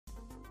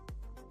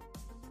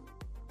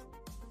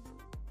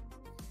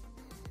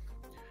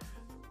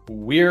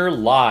We're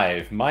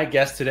live. My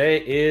guest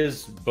today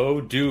is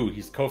Bo Du.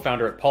 He's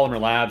co-founder at Polymer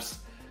Labs.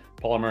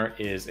 Polymer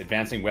is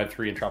advancing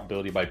Web3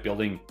 interoperability by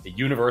building a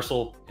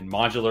universal and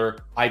modular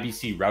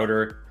IBC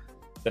router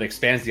that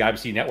expands the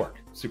IBC network.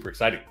 Super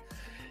exciting.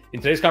 In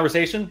today's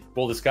conversation,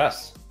 we'll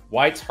discuss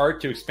why it's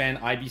hard to expand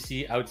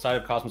IBC outside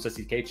of Cosmos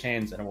SDK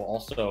chains, and we'll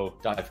also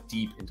dive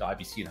deep into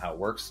IBC and how it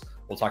works.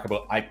 We'll talk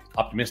about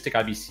optimistic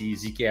IBC,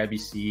 ZK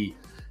IBC,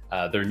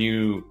 their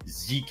new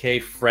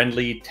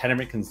ZK-friendly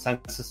tenement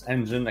consensus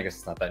engine. I guess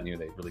it's not that new.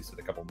 They released it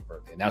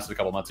they announced it a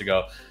couple months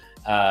ago,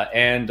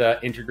 and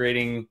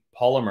integrating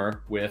Polymer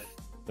with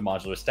the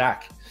modular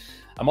stack.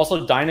 I'm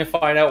also dying to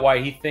find out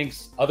why he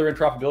thinks other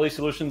interoperability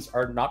solutions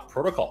are not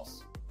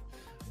protocols.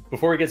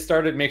 Before we get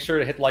started, make sure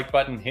to hit the like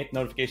button, hit the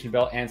notification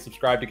bell, and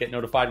subscribe to get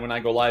notified when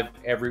I go live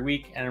every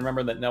week. And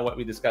remember that what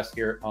we discuss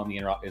here on the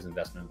Interop is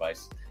investment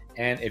advice.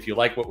 And if you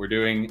like what we're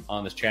doing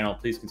on this channel,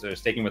 please consider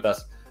staking with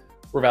us.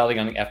 We're validating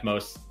on the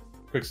FMOS,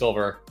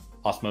 Quicksilver,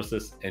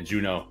 Osmosis, and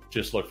Juno.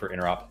 Just look for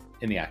Interop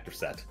in the active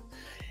set.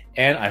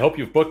 And I hope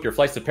you've booked your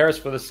flights to Paris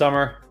for the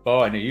summer.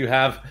 Bo, I know you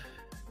have,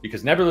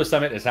 because Nebula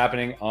Summit is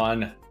happening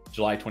on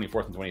July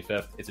 24th and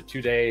 25th. It's a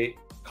 2-day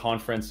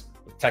conference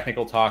with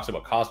technical talks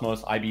about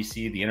Cosmos,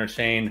 IBC, the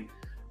interchain,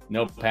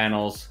 no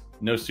panels,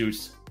 no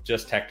suits,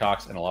 just tech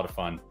talks and a lot of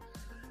fun.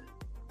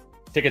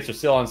 Tickets are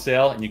still on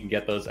sale, and you can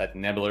get those at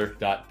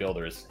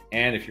nebular.builders.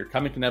 And if you're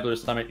coming to Nebula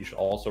Summit, you should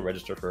also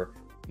register for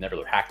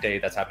Nebular Hack Day.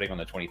 That's happening on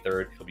the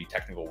 23rd. It'll be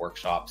technical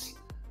workshops.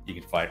 You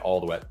can find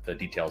all the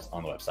details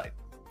on the website.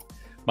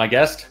 My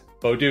guest,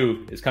 Bo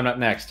Du, is coming up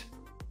next,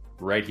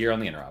 right here on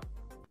the Interop.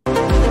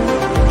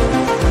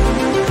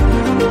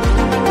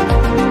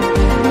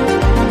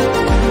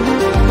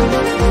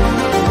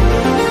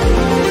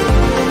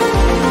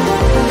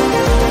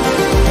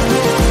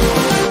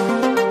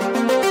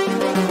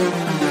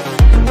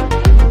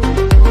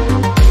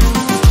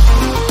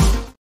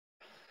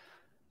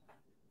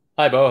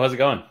 Hi, Bo. How's it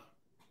going?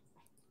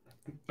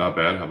 Not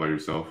bad. How about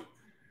yourself?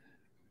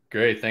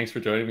 Great. Thanks for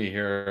joining me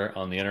here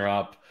on the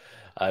Interop.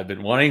 I've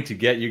been wanting to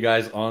get you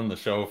guys on the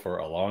show for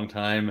a long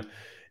time,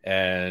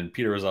 and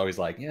Peter was always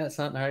like, "Yeah, it's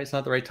not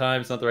the right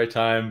time. It's not the right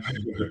time."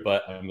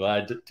 But I'm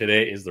glad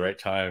today is the right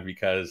time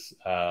because,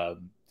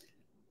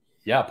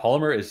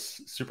 Polymer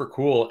is super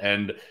cool.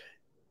 And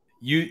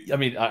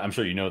I'm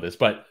sure you know this,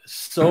 but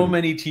so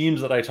many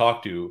teams that I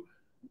talk to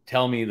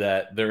tell me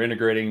that they're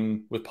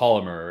integrating with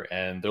Polymer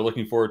and they're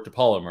looking forward to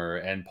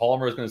Polymer, and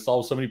Polymer is going to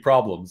solve so many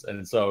problems.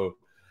 And so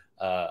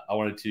I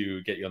wanted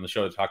to get you on the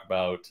show to talk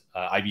about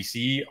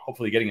IBC,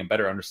 hopefully getting a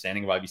better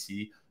understanding of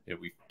IBC.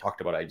 We've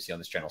talked about IBC on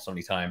this channel so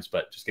many times,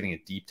 but just getting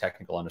a deep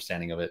technical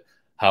understanding of it,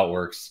 how it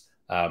works,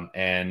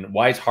 and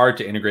why it's hard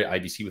to integrate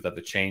IBC with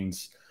other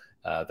chains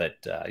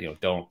that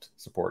don't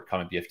support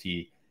Common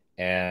BFT,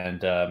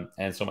 and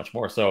so much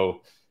more.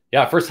 So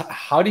yeah, first,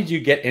 how did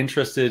you get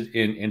interested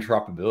in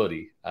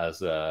interoperability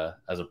as a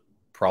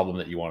problem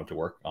that you wanted to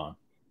work on?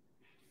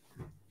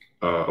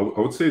 I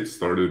would say it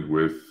started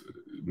with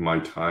my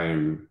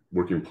time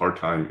working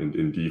part-time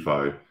in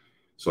DeFi.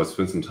 So I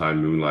spent some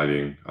time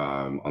moonlighting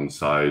on the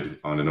side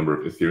on a number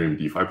of Ethereum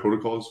DeFi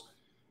protocols.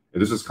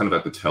 And this is kind of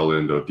at the tail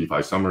end of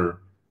DeFi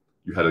summer.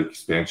 You had an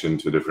expansion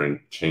to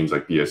different chains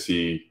like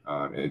BSC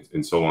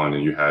and so on.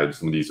 And you had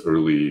some of these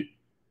early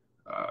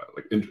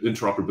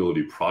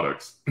interoperability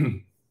products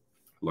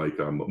like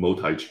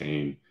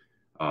multi-chain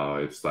 /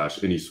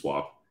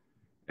 AnySwap.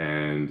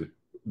 And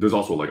there's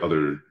also like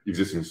other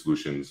existing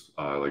solutions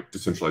like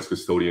decentralized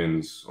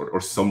custodians or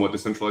somewhat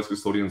decentralized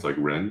custodians like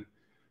Ren.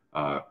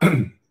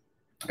 And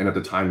at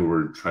the time we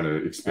were trying to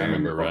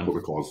expand our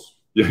protocols.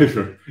 Yeah,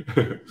 sure.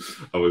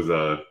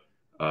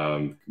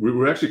 We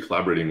were actually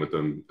collaborating with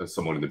them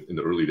somewhat in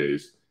the early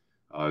days.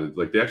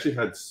 Like they actually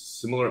had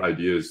similar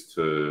ideas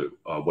to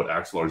what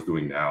Axelar is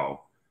doing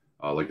now.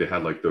 Like they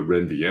had like the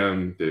Ren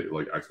VM,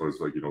 like Axelar's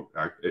like,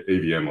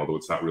 AVM, although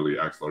it's not really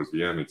Axelar's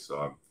VM, it's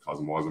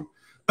Cosmosm.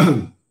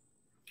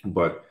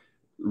 But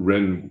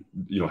Ren,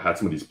 had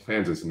some of these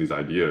plans and some of these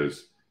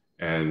ideas.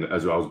 And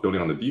as I was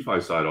building on the DeFi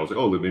side, I was like,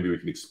 oh, maybe we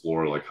can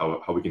explore like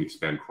how we can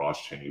expand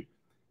cross-chain.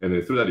 And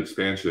then through that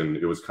expansion,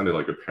 it was kind of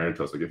like apparent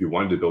to us, like if you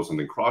wanted to build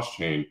something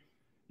cross-chain,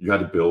 you had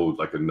to build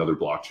like another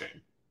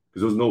blockchain,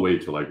 because there was no way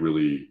to like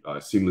really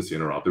seamlessly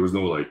interop. There was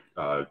no like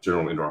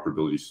general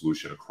interoperability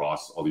solution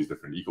across all these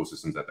different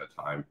ecosystems at that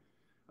time,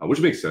 which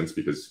makes sense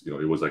because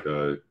it was like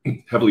a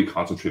heavily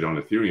concentrated on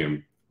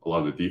Ethereum, a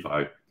lot of the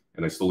DeFi,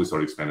 and I slowly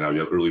started expanding out.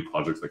 You have early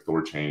projects like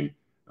Thorchain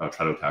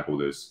try to tackle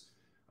this.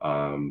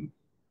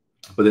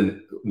 But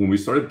then when we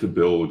started to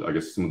build, I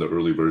guess, some of the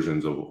early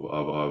versions of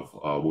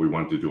what we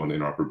wanted to do on the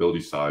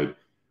interoperability side,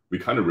 we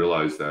kind of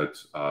realized that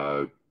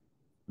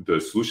the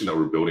solution that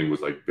we're building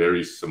was like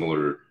very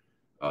similar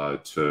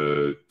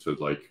to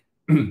like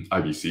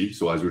IBC.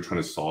 So as we were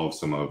trying to solve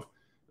some of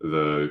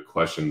the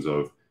questions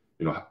of,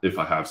 if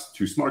I have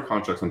two smart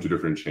contracts on two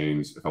different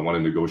chains, if I want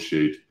to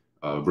negotiate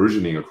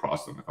versioning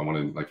across them, if I want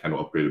to like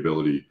handle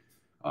upgradability,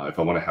 if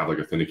I want to have like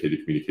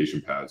authenticated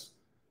communication paths,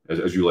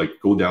 as you like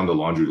go down the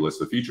laundry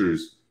list of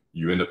features,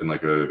 you end up in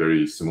like a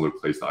very similar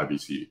place to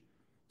IBC.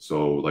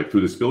 So like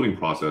through this building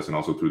process and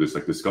also through this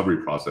like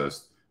discovery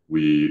process,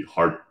 we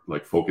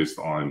focused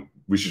on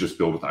we should just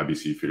build with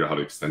IBC, figure out how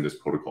to extend this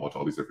protocol to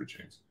all these different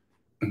chains.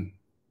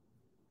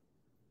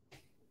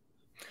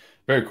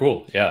 Very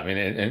cool. Yeah, I mean,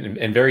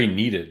 and very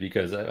needed,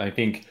 because I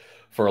think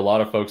for a lot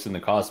of folks in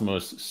the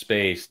Cosmos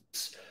space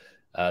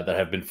that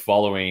have been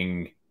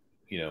following,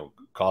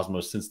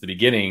 Cosmos since the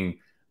beginning,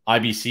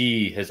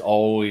 IBC has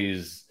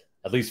always,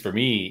 at least for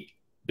me,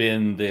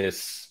 been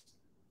this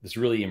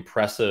really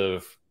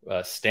impressive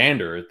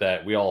standard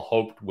that we all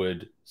hoped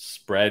would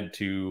spread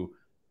to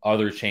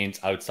other chains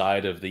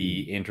outside of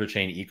the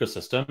interchain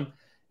ecosystem.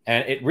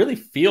 And it really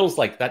feels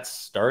like that's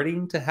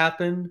starting to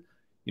happen.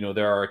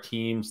 There are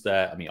teams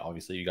that, I mean,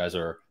 obviously you guys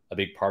are a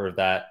big part of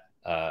that,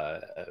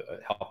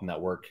 helping that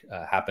work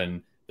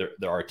happen.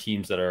 There are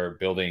teams that are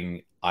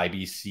building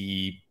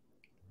IBC,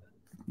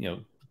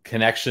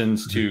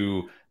 connections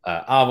to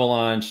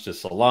Avalanche, to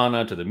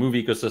Solana, to the Move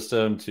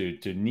ecosystem,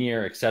 to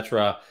Near,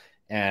 etc.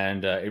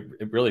 And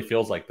it really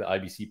feels like the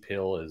IBC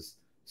pill is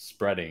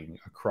spreading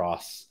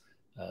across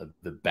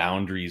the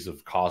boundaries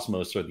of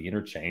Cosmos or the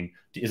interchain.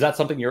 Is that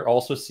something you're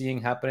also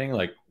seeing happening?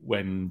 Like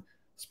when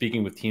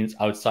speaking with teams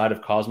outside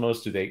of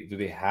Cosmos, do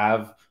they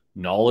have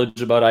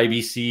knowledge about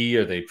IBC?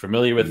 Are they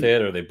familiar with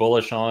it? Are they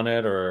bullish on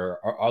it? Or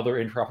are other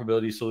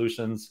interoperability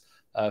solutions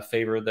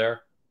favored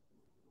there?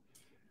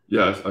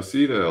 Yeah, I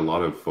see that a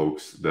lot of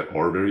folks that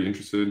are very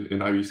interested in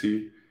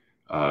IBC.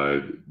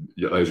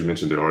 Yeah, as you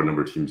mentioned, there are a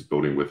number of teams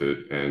building with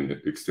it and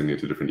extending it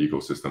to different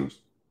ecosystems.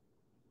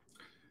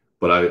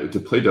 But to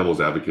play devil's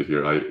advocate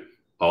here, I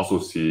also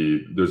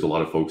see there's a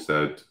lot of folks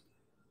that,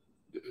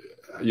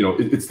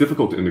 it's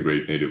difficult to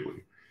integrate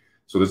natively.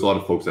 So there's a lot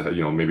of folks that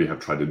maybe have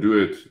tried to do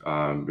it.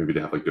 Maybe they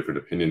have like different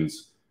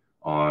opinions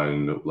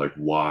on like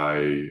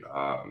why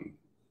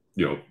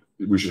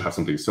we should have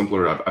something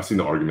simpler. I've seen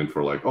the argument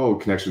for like, oh,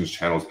 connections,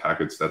 channels,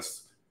 packets.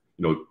 That's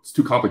it's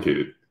too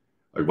complicated.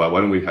 Like why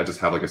don't we just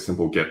have like a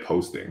simple get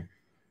posting?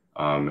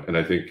 And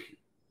I think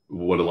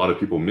what a lot of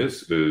people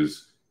miss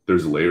is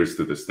there's layers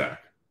to the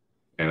stack.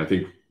 And I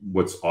think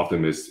what's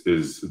often missed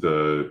is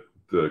the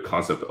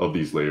concept of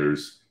these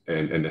layers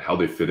and how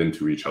they fit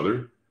into each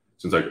other.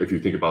 Since like if you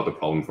think about the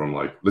problem from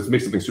like, let's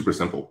make something super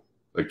simple,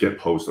 like get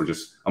post, or I'm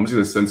just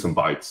gonna send some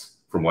bytes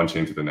from one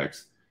chain to the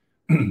next.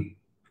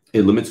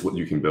 It limits what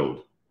you can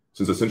build,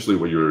 since essentially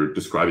what you're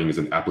describing is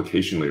an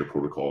application layer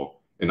protocol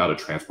and not a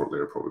transport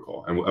layer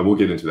protocol. And we'll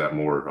get into that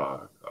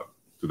more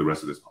through the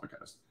rest of this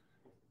podcast.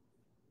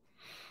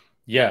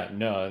 Yeah,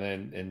 no,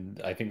 and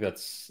I think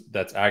that's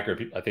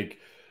accurate. I think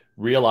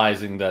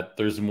realizing that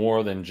there's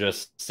more than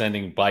just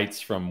sending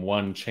bytes from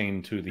one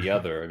chain to the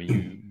other. I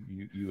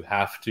mean, you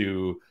have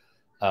to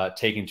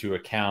take into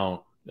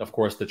account, of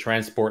course, the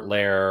transport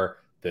layer,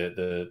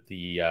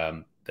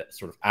 the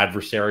sort of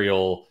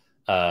adversarial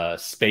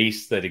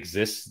space that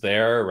exists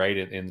there, right,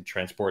 in the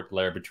transport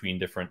layer between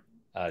different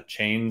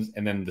chains,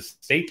 and then the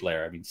state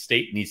layer. I mean,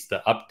 state needs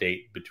to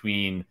update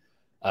between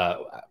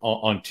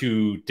on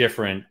two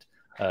different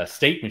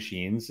state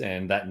machines,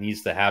 and that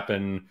needs to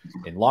happen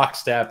in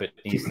lockstep. It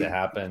needs to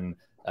happen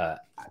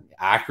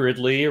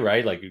accurately,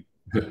 right? Like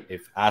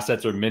if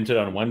assets are minted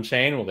on one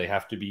chain, well, they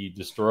have to be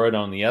destroyed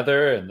on the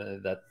other,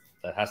 and that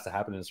has to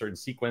happen in a certain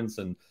sequence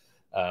and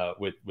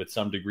with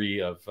some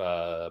degree of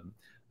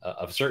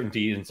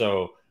certainty. And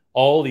so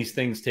all these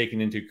things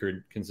taken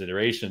into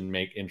consideration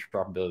make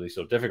interoperability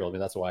so difficult. I mean,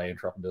 that's why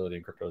interoperability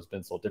in crypto has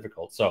been so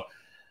difficult. So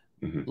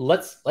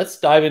let's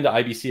dive into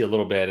IBC a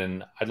little bit,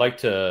 and I'd like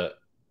to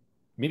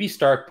maybe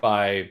start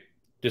by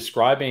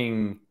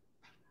describing.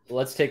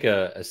 Let's take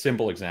a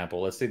simple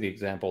example. Let's take the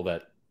example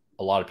that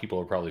a lot of people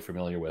are probably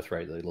familiar with,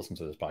 right? They listen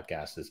to this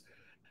podcast, is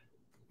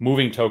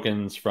moving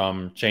tokens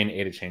from chain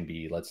A to chain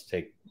B. Let's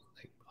take,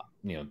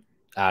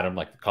 Atom,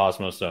 like the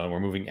Cosmos zone.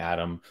 We're moving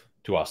Atom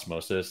to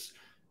Osmosis.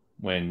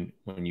 When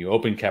you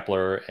open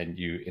Kepler and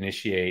you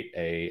initiate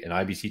an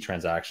IBC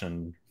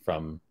transaction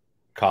from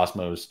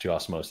Cosmos to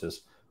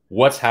Osmosis,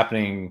 what's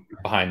happening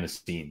behind the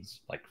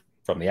scenes? Like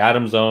from the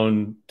Atom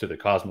zone to the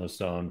Cosmos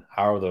zone,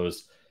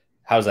 how's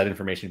that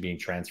information being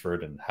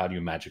transferred, and how do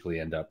you magically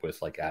end up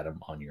with like Atom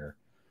on your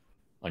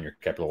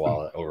Kepler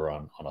wallet over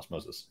on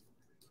Osmosis?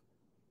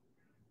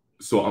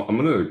 So I'm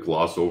going to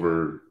gloss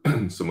over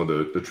some of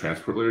the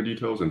transport layer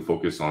details and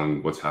focus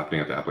on what's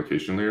happening at the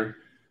application layer.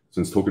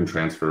 Since token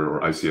transfer,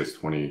 or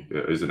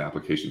ICS-20, is an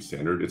application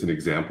standard, it's an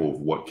example of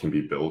what can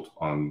be built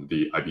on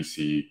the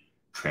IBC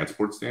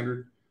transport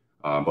standard.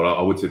 But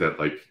I would say that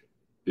like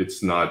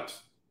it's not,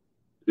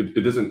 it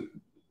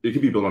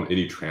can be built on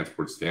any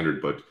transport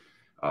standard, but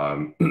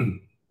on the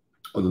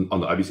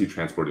IBC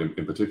transport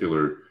in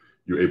particular,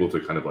 you're able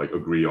to kind of like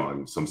agree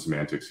on some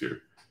semantics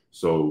here.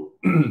 So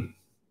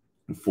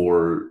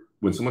for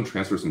when someone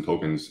transfers some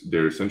tokens,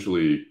 they're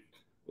essentially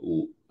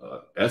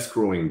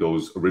escrowing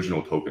those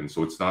original tokens.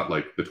 So it's not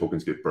like the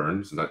tokens get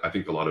burned. So I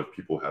think a lot of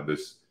people have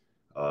this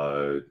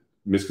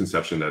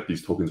misconception that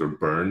these tokens are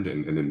burned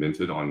and then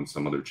minted on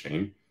some other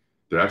chain.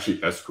 They're actually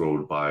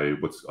escrowed by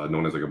what's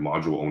known as like a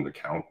module-owned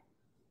account.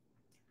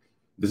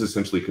 This is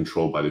essentially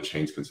controlled by the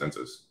chain's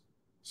consensus.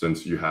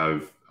 Since you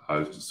have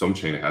some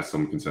chain has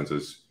some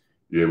consensus,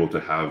 you're able to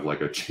have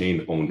like a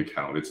chain owned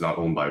account. It's not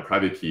owned by a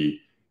private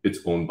key. It's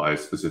owned by a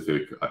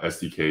specific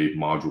SDK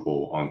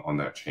module on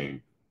that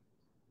chain.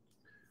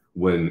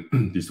 When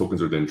these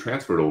tokens are then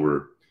transferred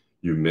over,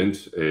 you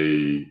mint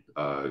a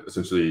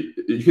essentially,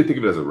 you can think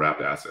of it as a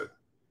wrapped asset,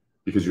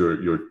 because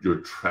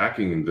you're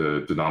tracking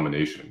the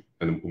denomination.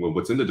 And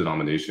what's in the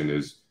denomination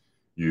is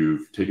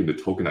you've taken the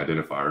token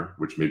identifier,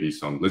 which may be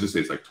some, let's just say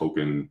it's like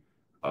token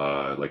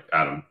like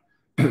Atom,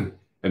 and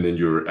then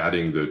you're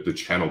adding the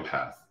channel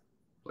path,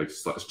 like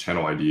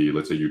channel ID.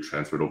 Let's say you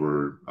transferred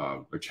over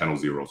like channel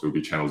 0, so it would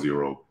be channel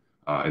 0,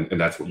 and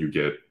that's what you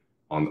get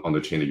on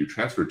the chain that you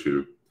transfer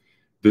to.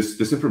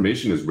 This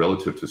information is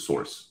relative to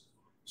source.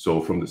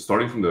 So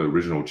starting from the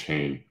original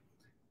chain,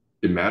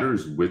 it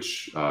matters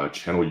which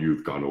channel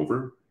you've gone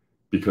over,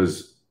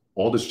 because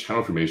all this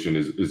channel information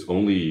is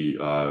only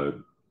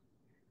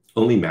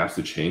maps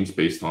the chains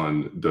based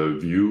on the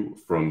view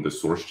from the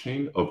source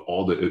chain of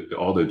all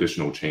the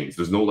additional chains.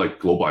 There's no like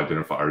global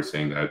identifier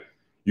saying that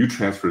you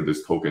transferred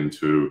this token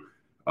to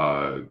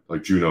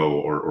like Juno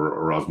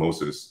or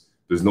Osmosis.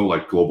 There's no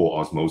like global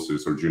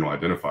Osmosis or Juno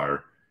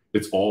identifier.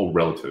 It's all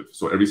relative.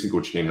 So every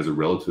single chain has a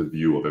relative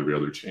view of every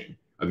other chain.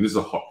 I think this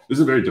is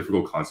a very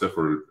difficult concept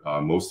for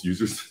most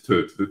users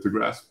to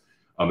grasp.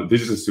 They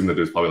just assume that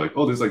there's probably like,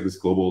 oh, there's like this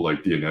global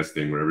like DNS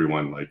thing where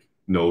everyone like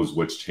knows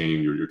which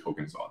chain your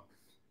token is on.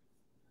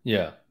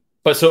 Yeah,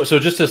 but so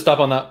just to stop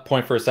on that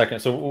point for a second.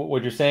 So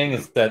what you're saying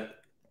is that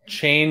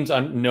chains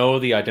know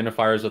the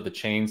identifiers of the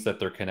chains that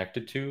they're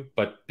connected to,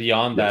 but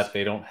beyond that,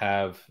 they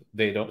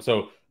don't.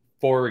 So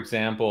for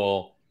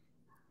example,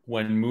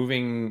 when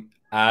moving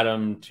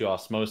Atom to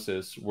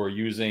Osmosis, we're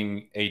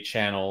using a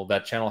channel.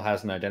 That channel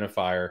has an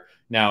identifier.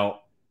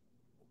 Now,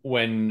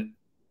 when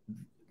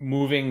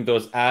moving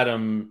those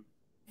Atom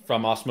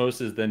from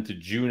Osmosis then to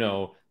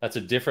Juno, that's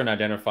a different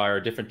identifier,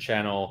 a different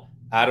channel.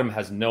 Atom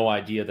has no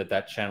idea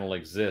that channel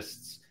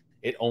exists.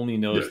 It only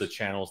knows the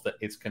channels that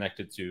it's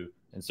connected to.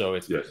 And so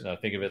it's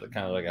think of it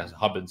kind of like a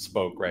hub and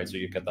spoke, right? So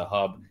you've got the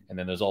hub, and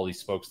then there's all these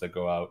spokes that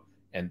go out,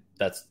 and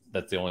that's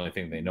the only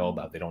thing they know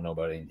about. They don't know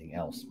about anything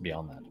else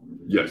beyond that.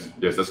 Yes,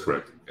 that's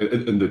correct.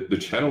 And the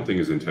channel thing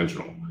is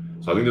intentional.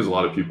 So I think there's a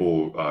lot of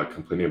people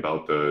complaining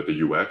about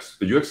the UX.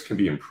 The UX can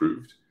be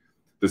improved.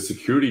 The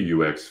security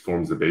UX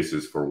forms the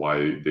basis for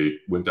why they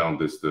went down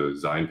this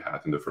design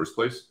path in the first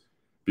place,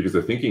 because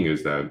the thinking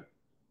is that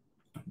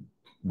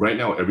right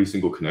now every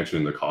single connection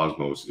in the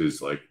Cosmos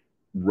is like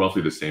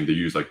roughly the same. They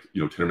use like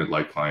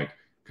Tendermint-like client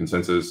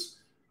consensus.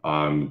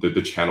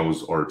 The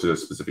channels are to a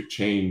specific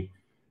chain.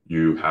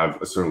 You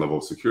have a certain level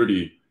of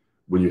security.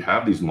 When you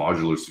have these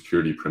modular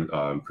security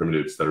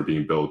primitives that are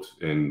being built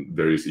in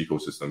various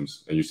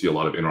ecosystems, and you see a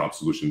lot of interop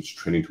solutions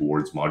trending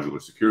towards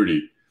modular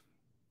security,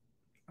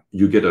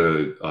 you get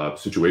a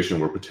situation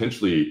where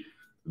potentially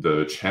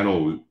the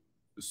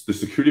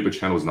security of a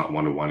channel is not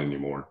one-to-one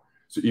anymore.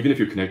 So even if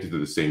you're connected to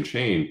the same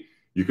chain,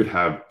 you could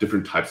have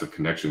different types of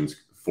connections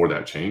for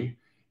that chain.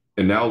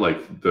 And now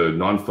like the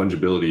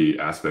non-fungibility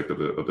aspect of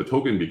the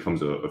token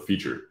becomes a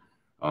feature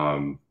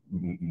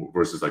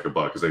versus like a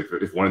bug. Because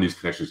if one of these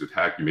connections is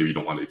attacked, you maybe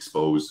don't want to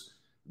expose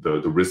the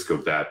risk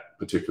of that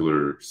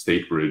particular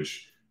state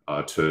bridge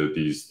to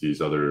these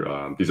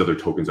other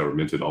tokens that are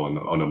minted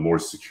on a more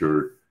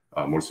secure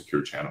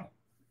channel.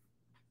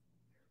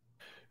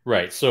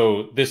 Right.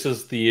 So this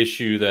is the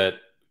issue that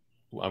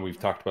we've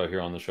talked about here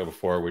on the show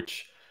before,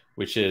 which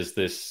is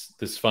this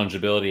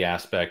fungibility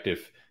aspect.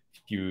 If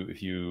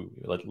you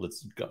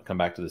let's come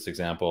back to this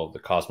example of the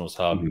Cosmos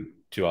Hub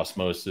to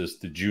Osmosis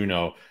to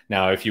Juno.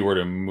 Now, if you were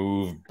to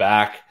move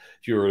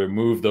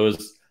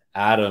those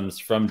atoms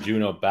from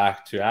Juno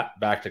back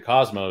to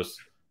Cosmos,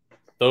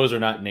 those are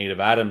not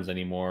native atoms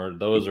anymore.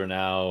 Those are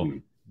now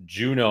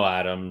Juno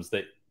atoms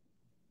that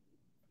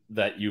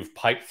you've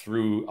piped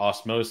through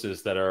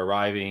Osmosis that are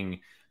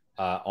arriving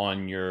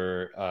on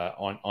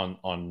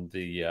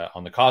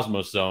the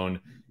Cosmos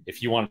zone.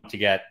 If you want to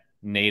get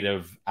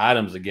native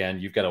atoms again,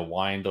 you've got to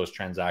wind those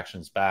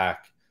transactions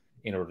back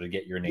in order to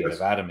get your native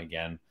atom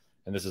again.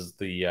 And this is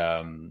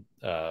one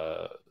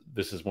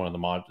of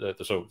the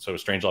so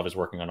Strangelove is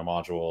working on a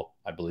module,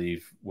 I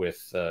believe,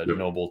 with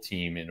Noble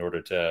team in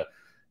order to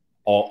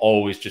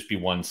always just be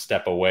one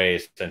step away,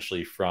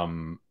 essentially,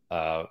 from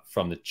the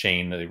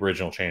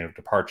original chain of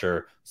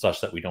departure,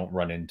 such that we don't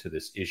run into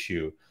this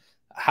issue.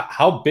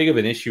 How big of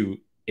an issue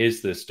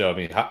is this, though? I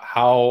mean,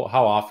 how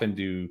often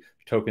do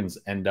tokens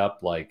end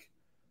up like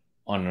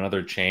on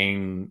another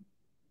chain,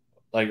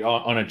 like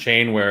on a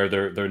chain where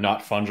they're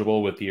not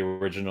fungible with the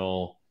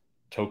original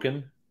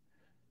token?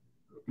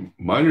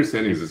 My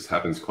understanding is this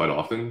happens quite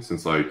often,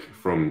 since like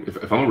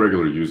if I'm a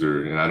regular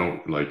user and I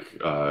don't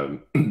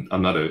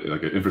I'm not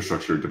an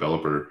infrastructure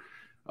developer,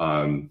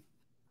 I'm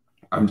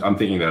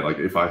thinking that like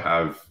if I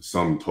have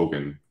some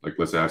token, like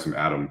let's say I have some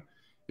Atom,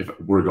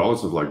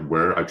 regardless of like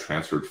where I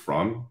transferred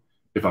from,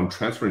 if I'm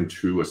transferring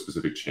to a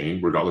specific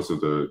chain, regardless of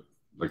the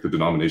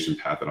denomination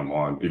path that I'm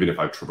on, even if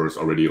I traverse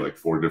already like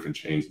 4 different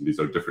chains and these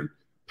are different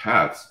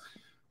paths,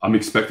 I'm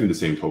expecting the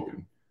same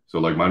token. So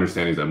like my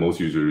understanding is that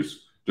most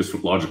users just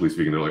logically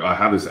speaking, they're like, I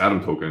have this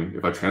Atom token.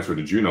 If I transfer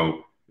to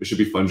Juno, it should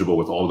be fungible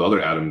with all the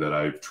other Atom that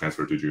I've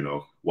transferred to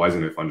Juno. Why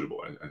isn't it fungible?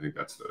 I think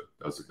that's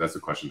the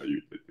question that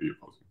you're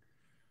posing.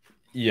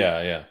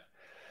 Yeah.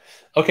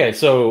 Okay,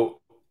 so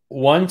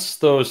once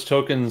those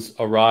tokens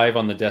arrive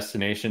on the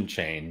destination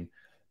chain,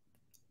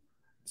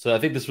 so I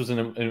think this was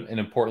an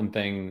important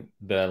thing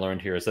that I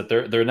learned here, is that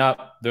they're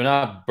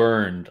not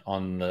burned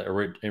on the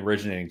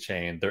originating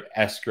chain. They're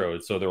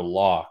escrowed, so they're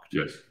locked.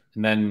 Yes.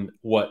 And then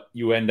what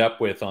you end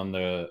up with on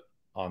the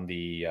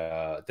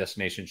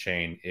destination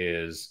chain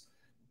is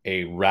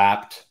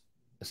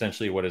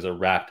essentially what is a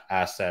wrapped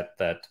asset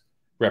that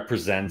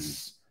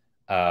represents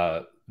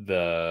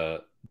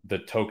the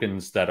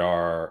tokens that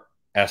are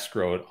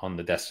escrowed on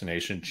the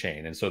destination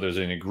chain. And so there's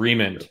an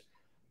agreement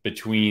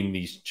between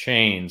these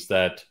chains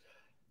that,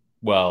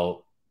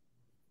 well,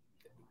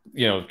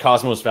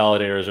 Cosmos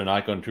validators are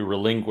not going to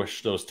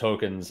relinquish those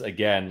tokens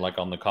again, like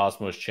on the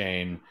Cosmos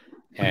chain,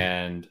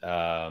 and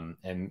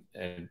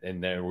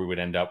then we would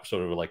end up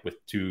sort of like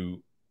with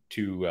two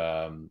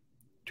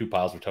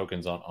piles of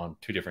tokens on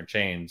two different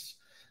chains.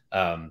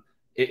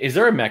 Is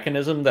there a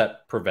mechanism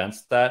that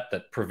prevents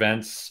a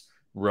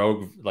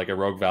rogue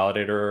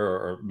validator,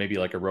 or maybe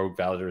like a rogue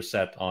validator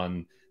set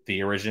on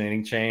the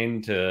originating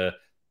chain to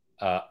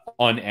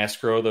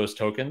unescrow those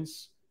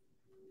tokens?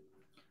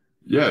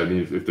 Yeah, I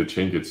mean, if the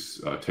chain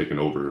gets taken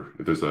over,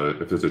 if there's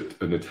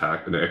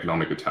an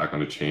economic attack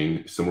on a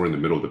chain somewhere in the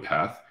middle of the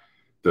path,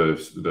 the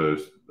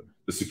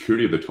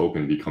security of the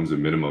token becomes a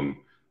minimum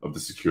of the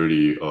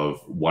security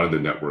of one of the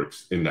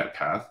networks in that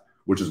path,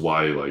 which is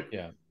why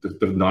the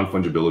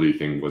non-fungibility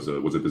thing was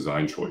a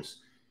design choice.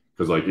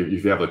 Because like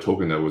if you have a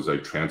token that was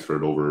like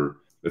transferred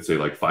over, let's say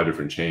like 5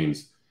 different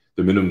chains,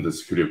 the minimum of the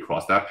security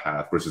across that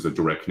path versus a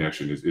direct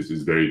connection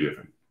is very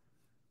different.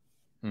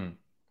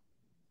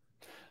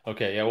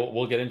 Okay, yeah,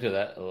 we'll get into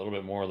that a little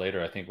bit more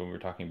later, I think, when we're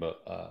talking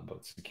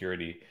about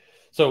security.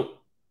 So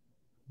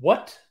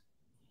what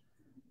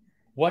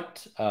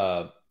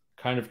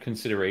kind of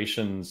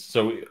considerations?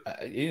 So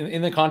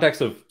in the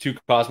context of two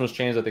Cosmos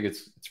chains, I think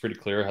it's pretty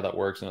clear how that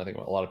works, and I think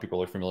a lot of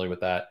people are familiar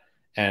with that.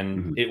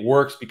 And it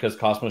works because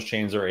Cosmos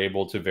chains are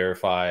able to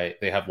verify,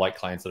 they have light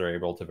clients that are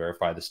able to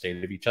verify the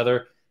state of each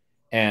other,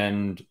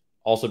 and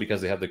also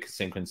because they have the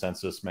same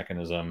consensus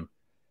mechanism.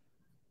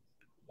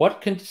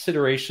 What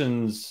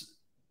considerations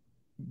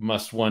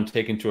must one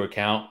take into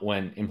account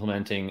when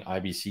implementing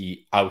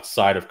IBC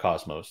outside of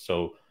Cosmos?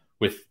 So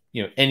with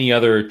any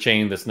other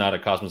chain that's not a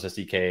Cosmos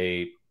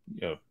SDK,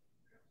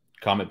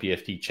 Comet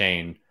BFT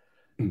chain,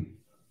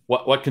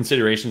 what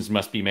considerations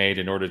must be made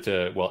in order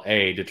to, well,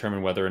 A,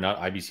 determine whether or not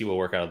IBC will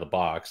work out of the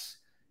box,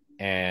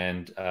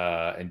 and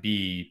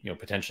B,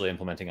 potentially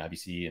implementing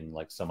IBC in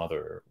like some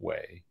other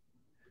way?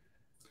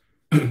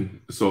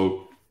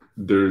 So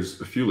there's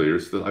a few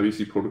layers to the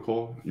IBC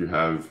protocol. You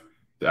have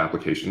the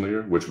application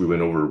layer, which we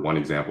went over one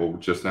example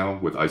just now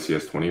with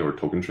ICS-20 or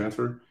token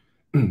transfer.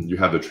 You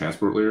have the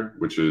transport layer,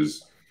 which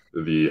is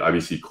the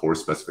IBC core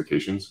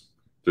specifications.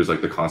 There's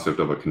like the concept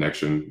of a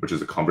connection, which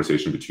is a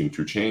conversation between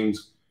two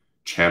chains,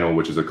 channel,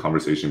 which is a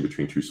conversation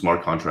between two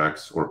smart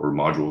contracts or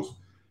modules.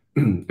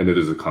 And then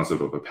there's a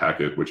concept of a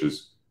packet, which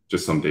is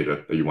just some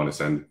data that you want to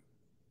send.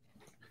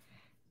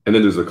 And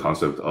then there's a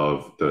concept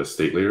of the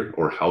state layer,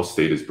 or how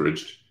state is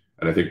bridged.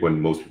 And I think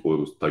when most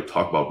people like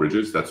talk about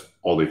bridges, that's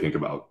all they think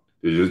about.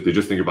 They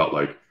just think about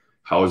like,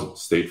 how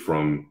is state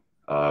from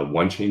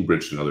one chain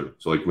bridged to another.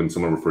 So like when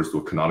someone refers to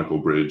a canonical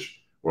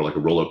bridge or like a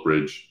roll-up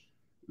bridge,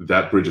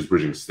 that bridge is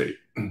bridging state.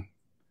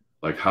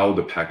 Like how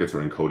the packets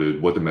are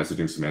encoded, what the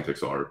messaging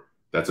semantics are,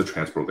 that's a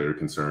transport layer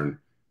concern.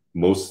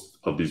 Most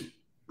of these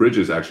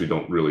bridges actually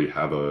don't really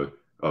have a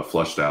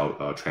flushed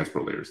out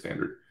transport layer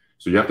standard.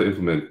 So you have to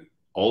implement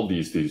all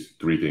these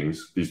three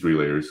things, these three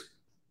layers,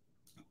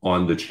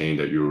 on the chain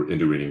that you're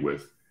integrating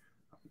with.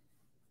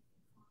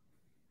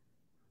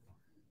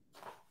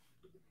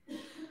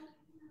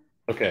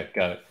 Okay,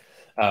 got it.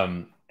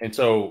 And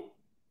so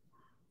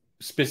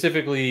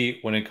specifically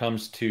when it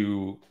comes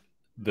to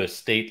the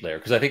state layer,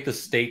 because I think the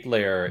state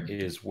layer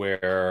is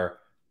where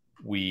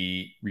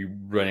we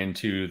run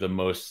into the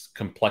most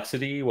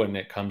complexity when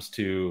it comes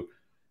to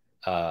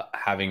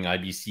having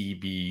IBC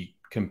be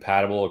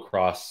compatible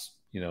across,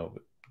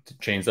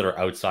 chains that are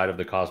outside of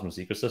the Cosmos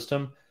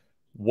ecosystem.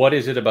 What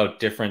is it about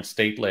different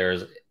state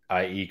layers,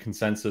 i.e.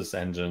 consensus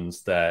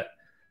engines, that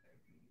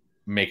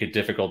make it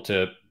difficult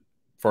to,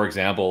 for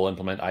example,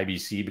 implement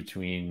IBC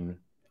between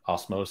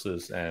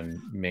Osmosis and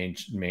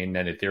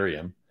mainnet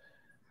Ethereum?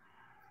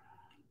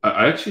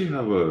 I actually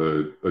have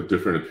a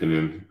different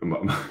opinion.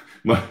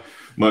 My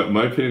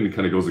opinion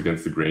kind of goes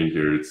against the grain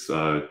here. It's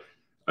I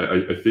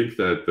think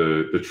that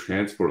the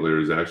transport layer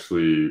is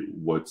actually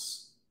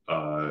what's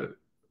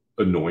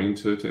annoying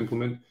to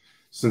implement,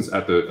 since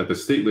at the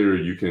state layer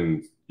you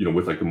can,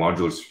 with like a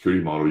modular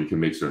security model, you can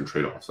make certain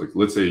trade-offs. Like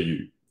let's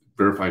say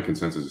verifying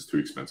consensus is too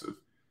expensive.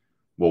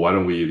 Well, why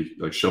don't we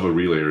like shove a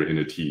relayer in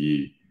a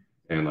TE,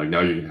 and like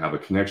now you can have a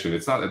connection.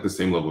 It's not at the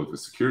same level of the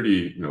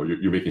security.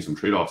 You're making some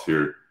trade-offs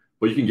here,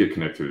 but you can get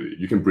connectivity.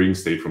 You can bring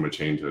state from a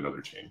chain to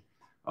another chain.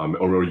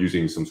 or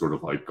using some sort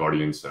of like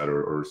guardian set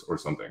or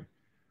something.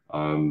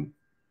 Um,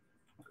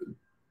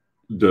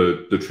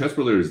 the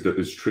transport layer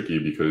is tricky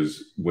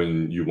because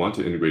when you want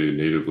to integrate it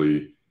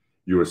natively,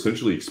 you're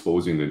essentially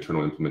exposing the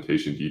internal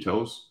implementation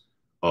details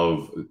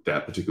of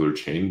that particular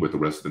chain with the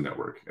rest of the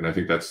network. And I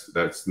think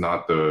that's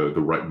not the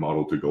right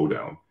model to go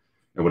down.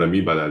 And what I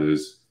mean by that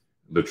is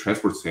the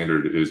transport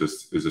standard is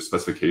a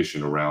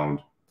specification around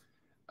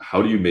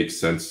how do you make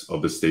sense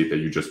of the state that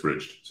you just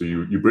bridged. So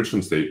you bridge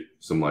some state,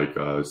 some like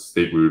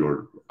state route,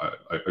 or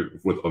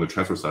on the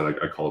transport side,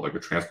 I call it like a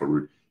transport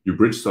route. You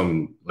bridge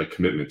some like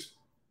commitment.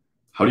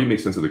 How do you make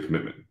sense of the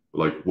commitment?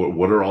 Like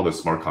what are all the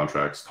smart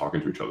contracts talking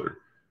to each other?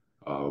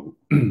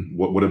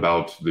 What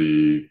about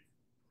the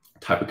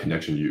type of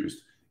connection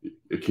used?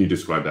 Can you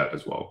describe that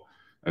as well?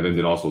 And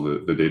then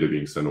also the data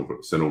being sent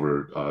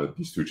over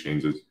these two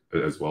chains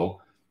as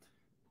well.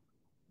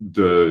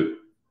 The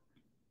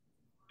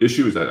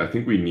issue is that I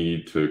think we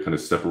need to kind of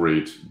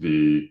separate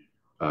the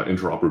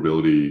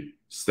interoperability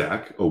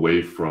stack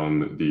away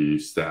from the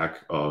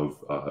stack of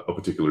a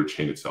particular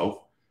chain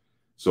itself.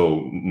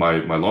 So my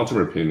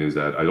long-term opinion is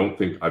that I don't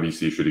think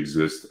IBC should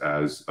exist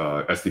as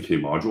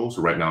SDK modules.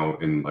 So right now,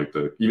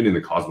 even in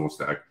the Cosmos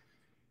stack,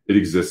 it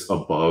exists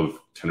above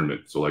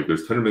Tendermint. So like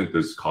there's Tendermint,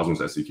 there's Cosmos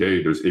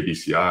SDK, there's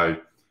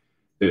ABCI.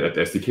 At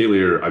the SDK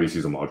layer, IBC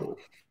is a module.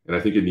 And I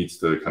think it needs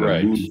to kind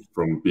of move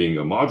from being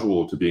a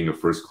module to being a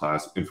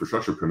first-class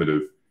infrastructure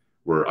primitive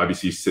where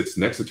IBC sits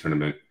next to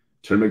Tendermint.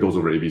 Tendermint goes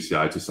over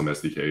ABCI to some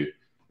SDK.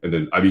 And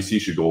then IBC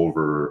should go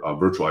over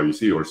virtual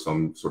IBC or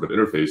some sort of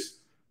interface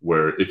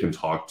where it can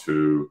talk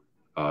to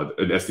an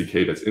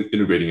SDK that's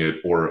integrating it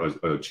or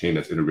a chain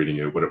that's integrating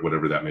it,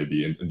 whatever that may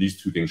be. And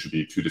these two things should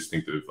be two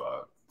distinctive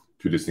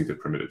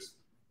primitives.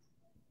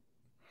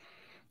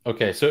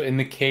 Okay, so in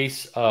the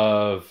case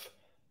of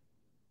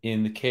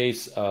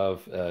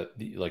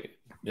like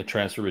a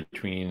transfer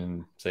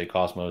between, say,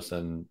 Cosmos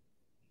and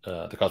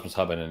the Cosmos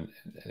Hub and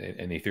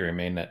the Ethereum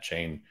mainnet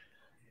chain,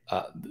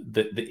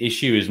 the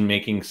issue is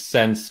making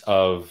sense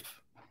of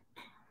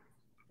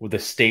the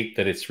state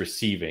that it's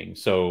receiving.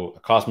 So a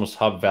Cosmos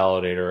Hub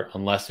validator,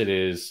 unless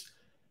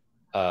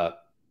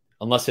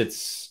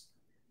it's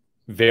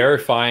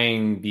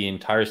verifying the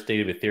entire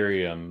state of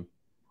Ethereum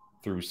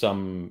through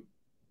some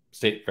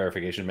state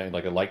verification,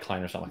 like a light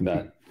client or something like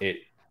that, it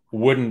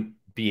wouldn't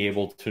be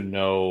able to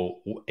know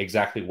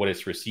exactly what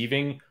it's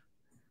receiving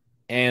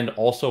and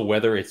also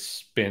whether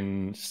it's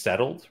been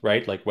settled,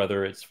 right? Like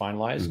whether it's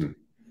finalized. Mm-hmm.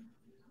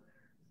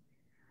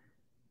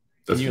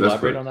 Can you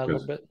elaborate on that a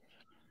little bit?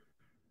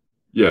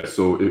 Yeah.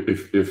 So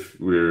if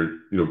we're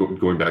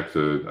going back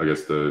to, I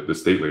guess, the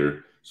state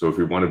layer. So if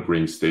we want to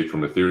bring state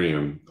from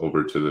Ethereum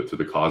over to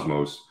the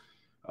Cosmos,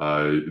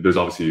 there's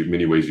obviously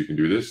many ways you can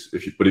do this.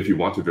 But if you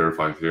want to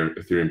verify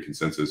Ethereum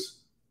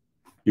consensus,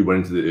 you run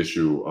into the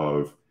issue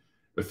of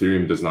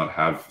Ethereum does not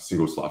have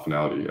single slot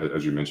finality,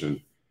 as you mentioned.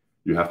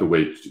 You have to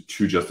wait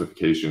 2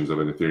 justifications of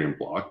an Ethereum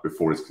block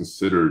before it's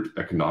considered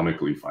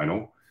economically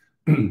final.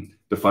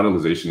 The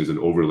finalization is an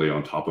overlay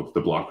on top of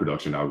the block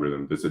production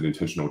algorithm. It's an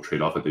intentional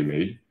trade-off that they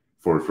made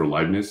for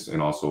liveness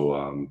and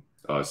also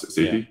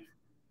safety.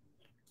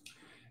 Yeah.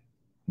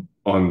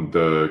 On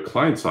the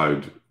client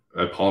side,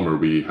 at Polymer,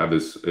 we have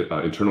this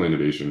internal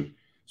innovation.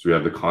 So we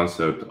have the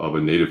concept of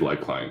a native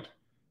light client.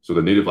 So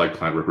the native light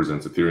client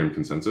represents Ethereum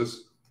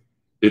consensus.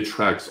 It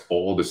tracks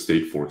all the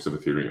state forks of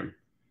Ethereum.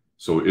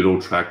 So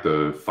it'll track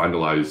the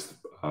finalized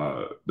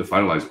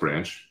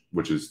branch,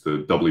 which is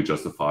the doubly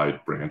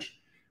justified branch.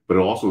 But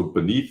it'll also,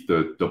 beneath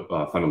the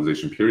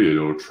finalization period,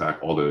 it'll track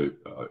all the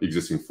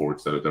existing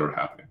forks that are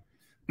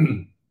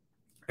happening.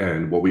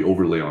 And what we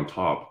overlay on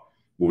top,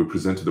 what we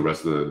present to the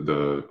rest of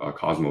the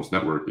Cosmos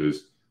network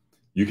is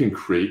you can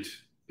create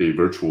a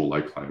virtual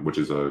light client, which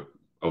is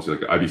obviously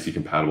like an IBC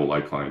compatible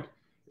light client.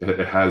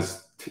 It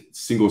has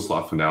single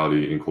slot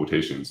finality in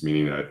quotations,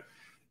 meaning that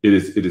it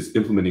is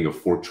implementing a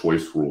fork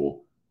choice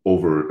rule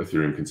over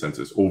Ethereum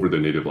consensus, over the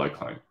native light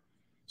client.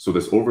 So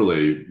this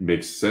overlay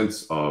makes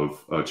sense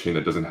of a chain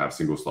that doesn't have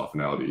single slot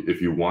finality. If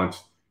you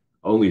want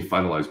only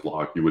finalized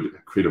block, you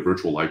would create a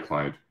virtual light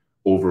client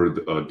over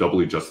the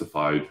doubly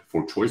justified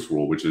fork choice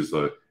rule, which is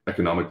the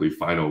economically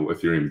final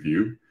Ethereum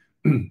view.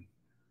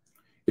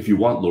 If you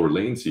want lower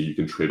latency, you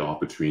can trade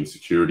off between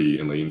security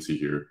and latency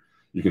here.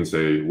 You can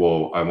say,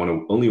 well, I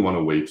only want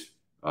to wait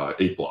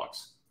 8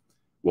 blocks.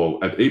 Well,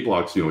 at 8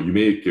 blocks, you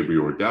may get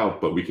reorged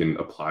out, but we can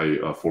apply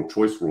a fork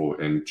choice rule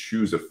and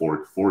choose a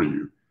fork for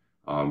you.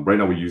 Right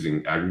now, we're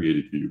using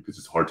aggregated view because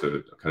it's hard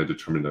to kind of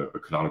determine a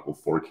canonical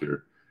fork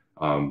here.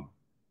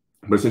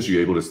 But essentially,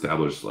 you're able to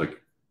establish like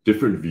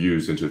different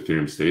views into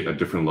Ethereum state at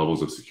different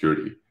levels of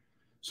security.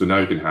 So now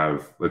you can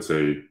have, let's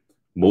say,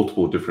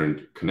 multiple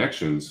different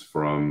connections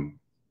from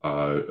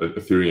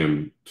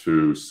Ethereum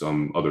to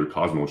some other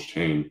Cosmos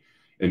chain.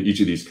 And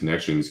each of these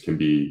connections can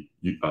be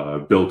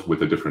built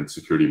with a different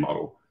security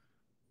model.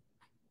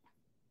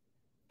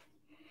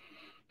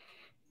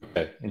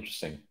 Okay,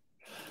 interesting.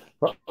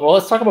 Well,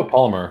 let's talk about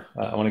Polymer.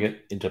 I want to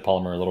get into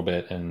Polymer a little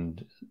bit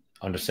and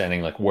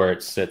understanding like where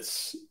it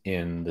sits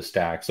in the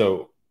stack.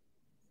 So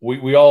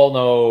we all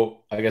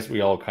know, I guess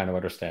we all kind of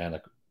understand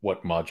like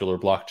what modular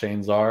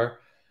blockchains are.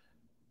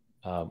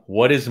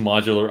 What is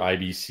modular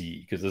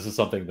IBC? Because this is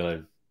something that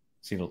I've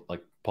seen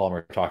like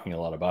Polymer talking a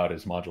lot about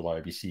is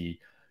modular IBC.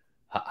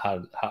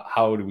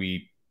 How do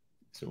we,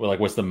 so like,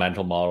 what's the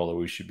mental model that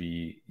we should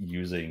be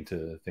using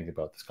to think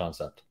about this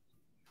concept?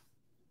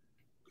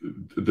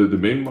 The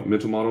main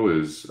mental model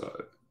is,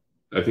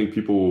 I think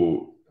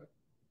people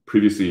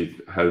previously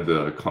had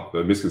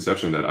the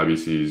misconception that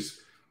IBC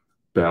is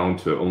bound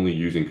to only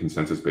using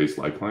consensus-based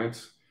light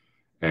clients,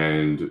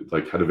 and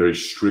like had a very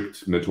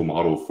strict mental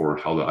model for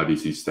how the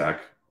IBC stack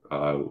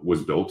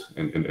was built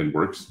and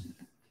works.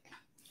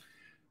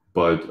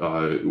 But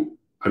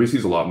IBC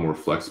is a lot more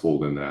flexible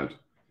than that.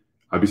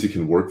 IBC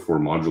can work for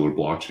modular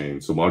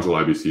blockchain. So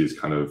modular IBC is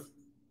kind of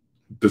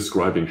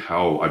describing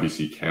how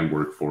IBC can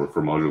work for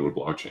modular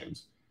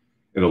blockchains.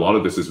 And a lot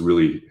of this is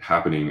really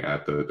happening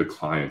at the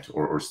client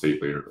or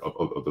state layer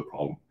of the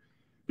problem.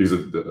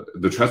 Because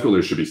the transport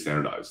layer should be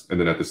standardized. And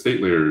then at the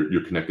state layer,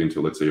 you're connecting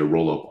to, let's say, a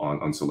rollup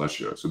on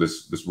Celestia. So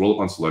this rollup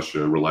on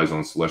Celestia relies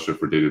on Celestia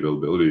for data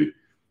availability.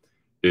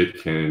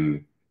 It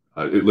can,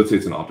 let's say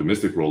it's an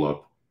optimistic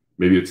rollup.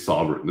 Maybe it's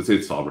sovereign. Let's say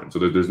it's sovereign. So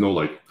there's no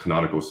like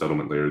canonical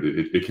settlement layer.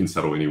 It can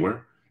settle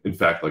anywhere. In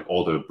fact, like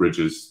all the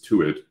bridges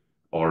to it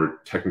are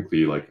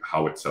technically like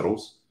how it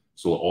settles.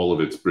 So all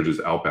of its bridges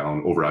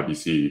outbound over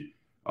IBC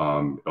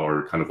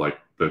are kind of like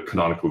the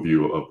canonical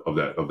view of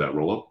that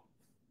rollup,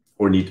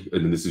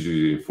 and this is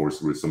usually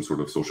enforced with some sort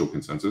of social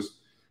consensus.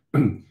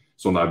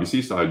 So on the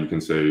IBC side, you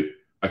can say,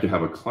 I can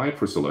have a client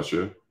for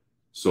Celestia.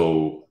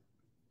 So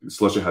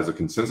Celestia has a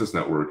consensus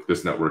network.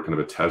 This network kind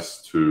of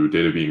attests to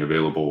data being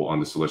available on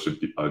the Celestia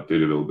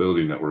data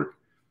availability network.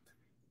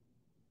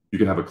 You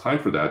can have a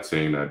client for that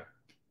saying that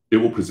it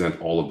will present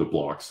all of the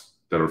blocks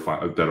that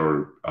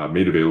are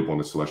made available on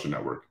the Celestia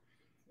network.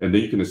 And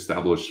then you can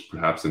establish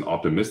perhaps an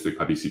optimistic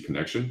IBC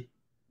connection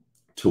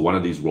to one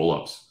of these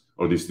rollups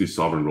or these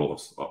sovereign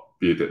rollups,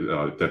 be it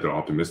that they're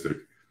optimistic.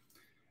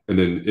 And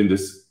then in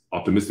this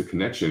optimistic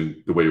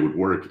connection, the way it would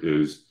work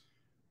is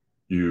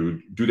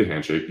you do the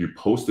handshake, you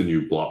post a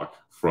new block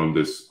from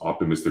this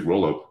optimistic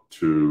rollup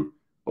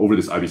over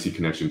this IBC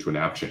connection to an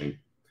app chain.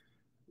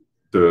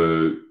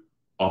 The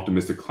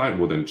optimistic client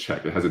will then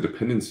check. It has a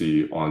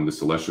dependency on the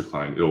Celestia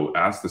client. It will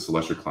ask the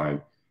Celestia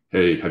client,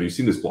 hey, have you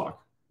seen this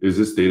block? Is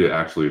this data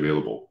actually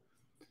available?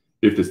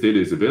 If this data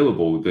is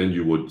available, then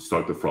you would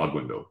start the fraud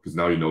window, because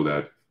now you know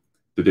that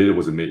the data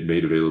was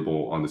made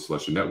available on the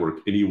Celestia network.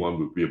 Anyone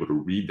would be able to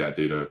read that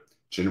data,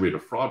 generate a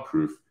fraud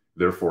proof.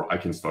 Therefore, I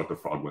can start the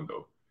fraud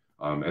window.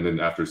 And then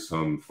after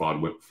some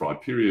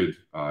fraud period,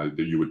 that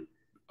you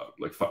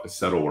would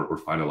settle or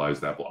finalize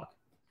that block.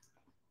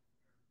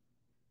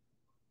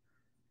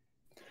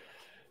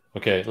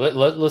 Okay,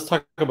 let's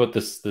talk about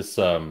this.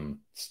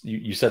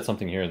 You said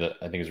something here that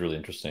I think is really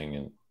interesting,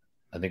 and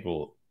I think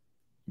will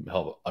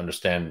help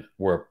understand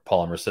where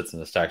Polymer sits in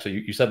the stack. So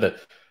you said that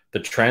the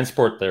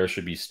transport layer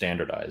should be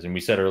standardized, and we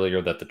said earlier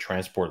that the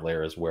transport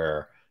layer is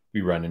where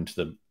we run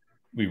into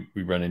we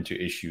run into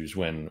issues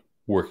when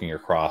working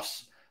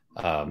across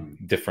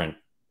different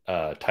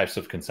types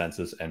of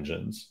consensus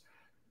engines.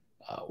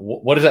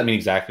 What does that mean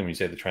exactly when you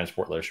say the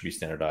transport layer should be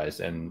standardized?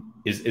 And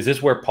is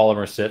this where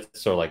Polymer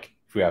sits? So like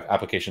if we have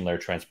application layer,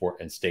 transport,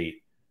 and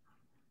state,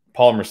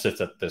 Polymer sits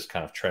at this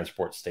kind of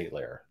transport state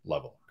layer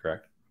level,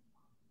 correct?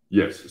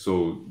 Yes.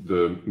 So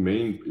the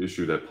main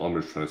issue that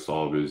Polymer is trying to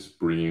solve is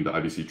bringing the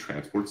IBC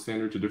transport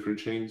standard to different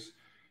chains.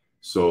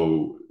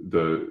 So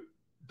the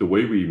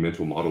way we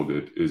mental modeled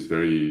it is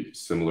very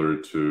similar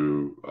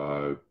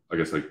to, I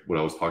guess, like what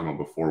I was talking about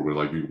before, where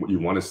like you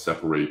want to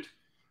separate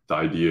the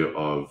idea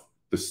of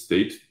the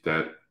state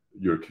that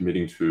you're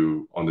committing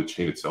to on the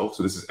chain itself.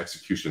 So this is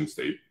execution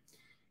state.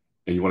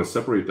 And you want to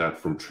separate that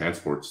from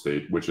transport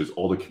state, which is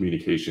all the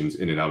communications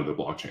in and out of the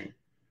blockchain.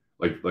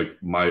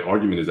 Like my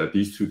argument is that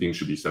these two things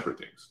should be separate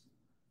things.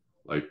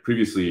 Like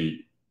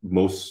previously, I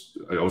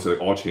would say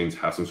like all chains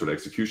have some sort of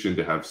execution.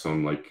 They have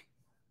some like,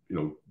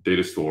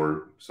 data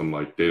store, some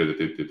like data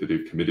that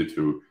they've committed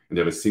to, and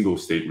they have a single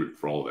state root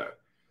for all of that.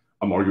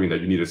 I'm arguing that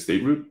you need a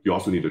state root. You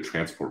also need a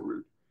transport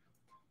root.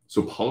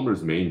 So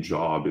Polymer's main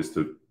job is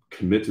to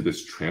commit to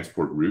this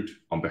transport root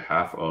on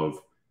behalf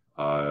of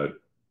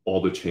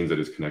all the chains that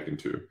it's connecting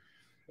to.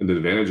 And the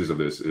advantages of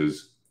this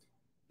is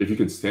if you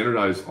can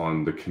standardize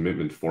on the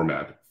commitment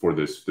format for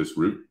this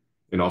root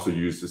and also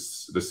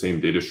use the same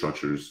data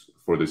structures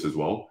for this as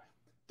well,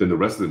 then the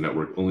rest of the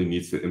network only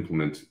needs to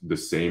implement the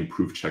same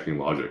proof checking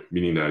logic,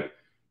 meaning that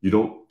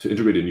to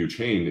integrate a new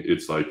chain,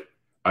 it's like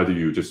either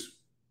you just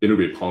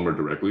integrate Polymer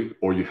directly,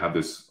 or you have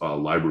this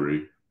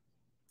library,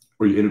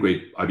 or you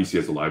integrate IBC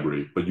as a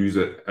library, but use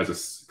it as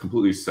a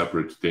completely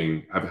separate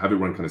thing, have it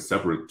run kind of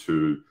separate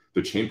to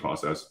the chain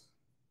process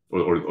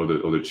or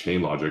the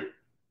chain logic,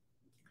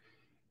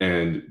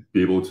 and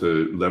be able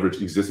to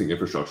leverage existing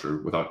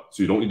infrastructure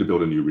so you don't need to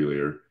build a new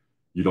relayer.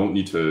 You don't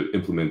need to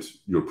implement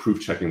your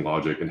proof checking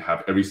logic and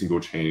have every single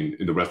chain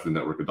in the rest of the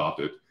network adopt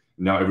it.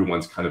 Now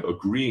everyone's kind of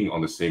agreeing on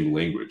the same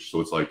language.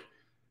 So it's like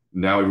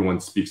now everyone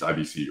speaks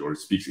IBC or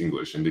speaks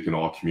English, and they can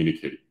all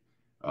communicate.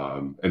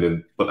 And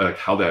then, but like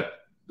how that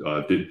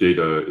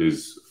data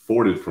is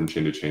forwarded from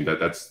chain to chain,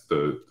 that's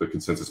the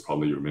consensus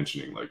problem that you were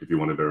mentioning. Like if you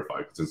want to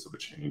verify consensus of a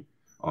chain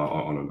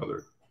on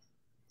another.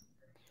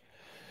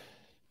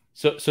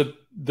 So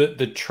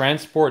the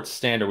transport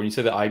standard, when you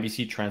say the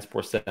IBC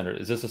transport standard,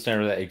 is this a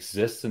standard that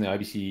exists in the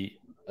IBC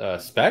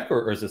spec,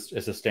 or is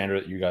this a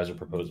standard that you guys are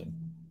proposing?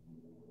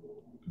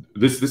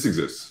 This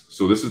exists.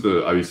 So this is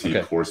the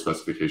IBC core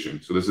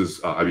specification. So this is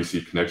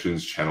IBC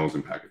connections, channels,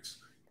 and packets.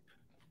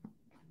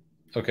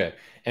 Okay.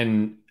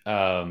 And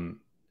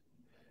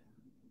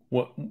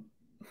what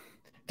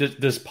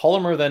does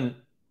Polymer then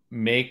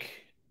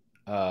make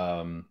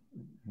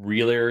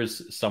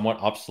relayers somewhat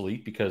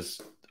obsolete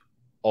because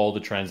all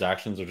the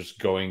transactions are just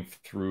going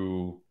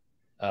through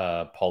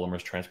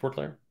Polymer's transport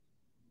layer?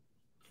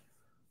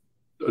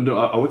 No,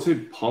 I would say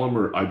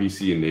Polymer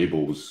IBC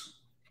enables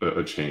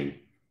a chain,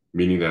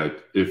 meaning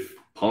that if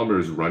Polymer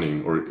is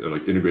running or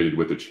like integrated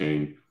with a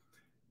chain,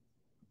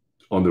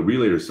 on the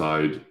relayer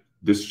side,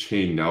 this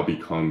chain now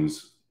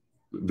becomes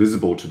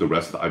visible to the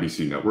rest of the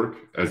IBC network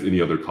as any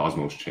other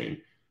Cosmos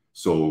chain.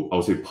 So I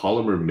would say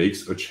Polymer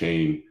makes a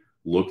chain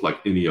look like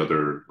any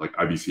other like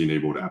IBC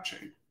enabled app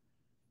chain.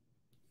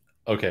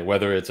 Okay,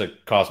 whether it's a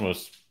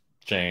Cosmos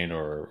chain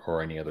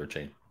or any other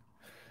chain.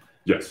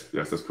 Yes,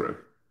 that's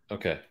correct.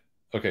 Okay,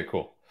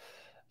 cool.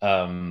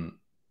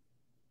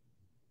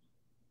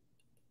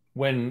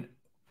 When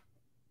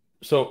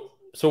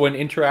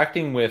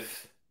interacting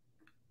with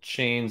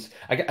chains,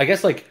 I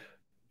guess, like,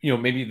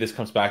 maybe this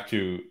comes back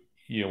to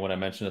what I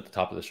mentioned at the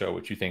top of the show,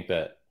 which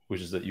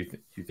is that you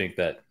think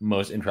that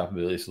most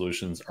interoperability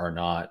solutions are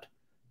not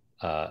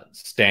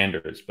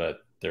standards,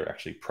 but they're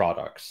actually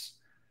products.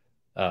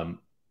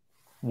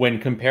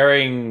 When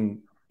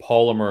comparing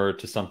Polymer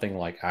to something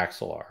like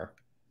Axelar,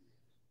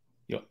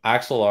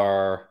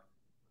 Axelar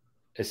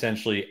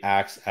essentially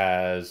acts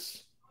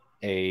as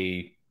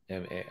a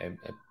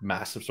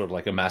massive, sort of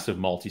like a massive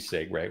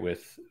multi-sig, right?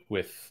 With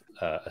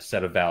a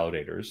set of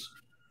validators.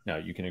 Now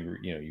you can agree,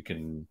 you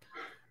can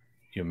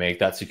make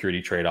that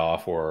security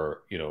trade-off,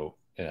 or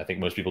and I think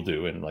most people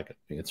do, and like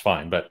it's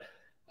fine. But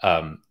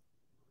how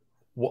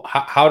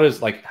does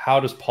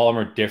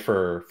Polymer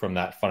differ from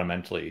that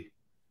fundamentally?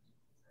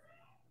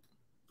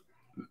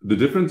 The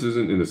difference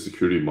isn't in the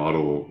security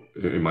model,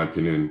 in my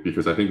opinion,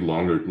 because I think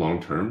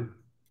long term,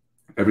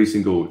 every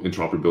single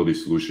interoperability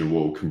solution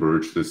will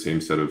converge to the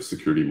same set of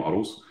security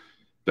models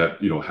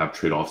that have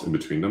trade-offs in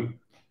between them.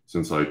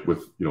 Since like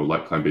with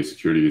light client-based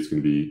security, it's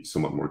going to be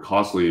somewhat more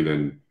costly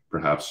than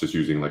perhaps just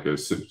using like a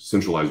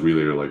centralized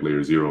relayer like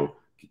layer 0,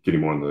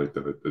 getting more on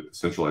the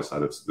centralized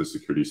side of the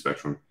security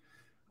spectrum.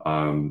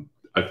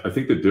 I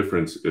think the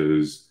difference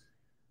is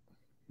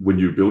when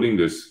you're building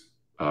this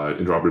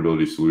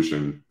interoperability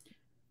solution,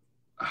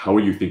 how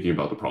are you thinking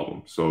about the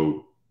problem?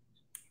 So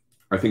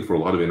I think for a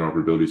lot of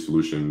interoperability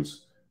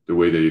solutions, the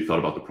way they thought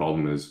about the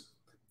problem is,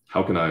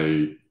 how can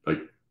I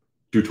like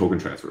do token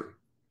transfer?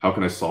 How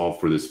can I solve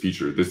for this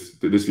feature, this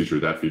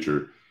feature, that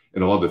feature?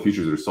 And a lot of the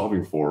features they're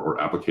solving for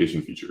are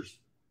application features.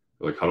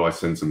 Like, how do I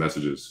send some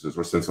messages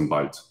or send some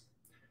bytes?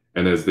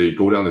 And as they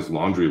go down this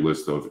laundry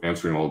list of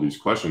answering all these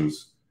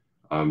questions,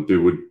 they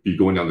would be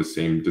going down the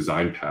same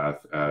design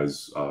path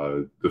as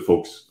the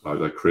folks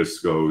like Chris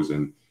goes,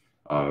 and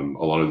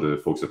a lot of the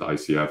folks at the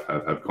ICF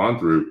have gone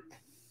through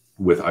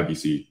with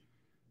IBC.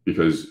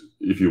 Because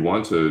if you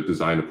want to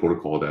design a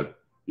protocol that,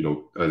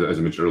 as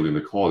I mentioned earlier in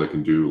the call, that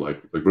can do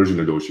like version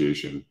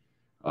negotiation,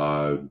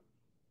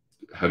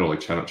 handle like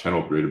channel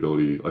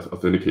upgradability,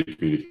 authenticate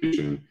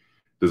communication,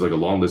 there's like a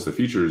long list of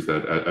features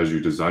that as you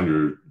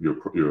design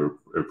your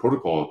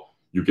protocol,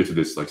 you get to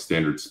this like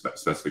standard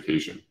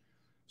specification.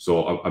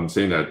 So I'm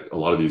saying that a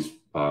lot of these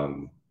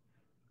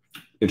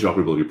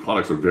interoperability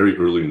products are very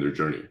early in their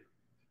journey.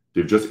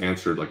 They've just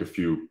answered like a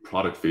few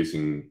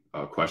product-facing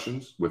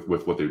questions with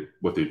what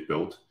they've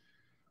built,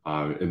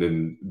 and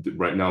then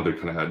right now they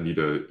kind of need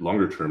a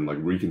longer term like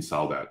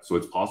reconcile that. So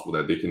it's possible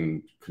that they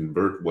can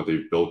convert what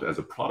they've built as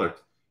a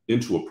product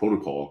into a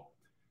protocol,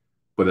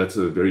 but that's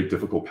a very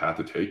difficult path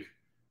to take.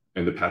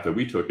 And the path that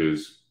we took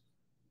is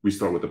we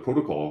start with the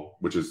protocol,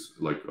 which is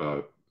like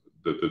the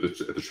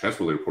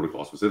transfer layer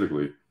protocol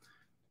specifically,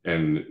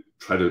 and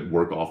try to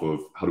work off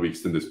of how do we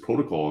extend this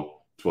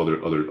protocol to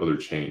other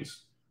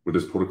chains, where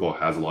this protocol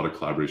has a lot of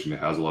collaboration, it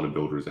has a lot of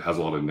builders, it has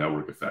a lot of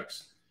network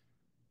effects.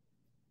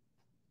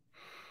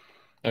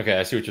 Okay,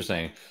 I see what you're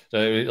saying.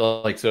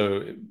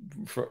 So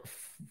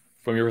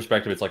from your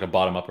perspective, it's like a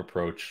bottom-up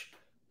approach,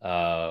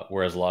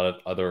 whereas a lot of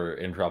other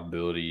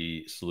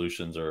interoperability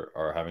solutions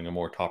are having a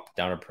more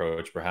top-down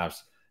approach,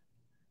 perhaps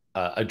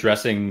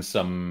addressing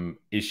some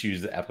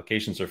issues that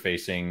applications are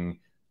facing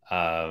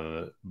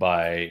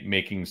by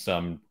making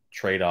some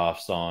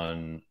trade-offs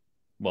on,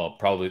 well,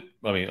 probably,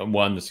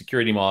 one, the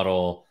security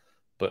model,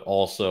 but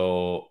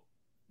also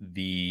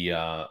the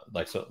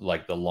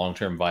the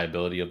long-term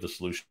viability of the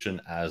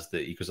solution as the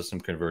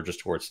ecosystem converges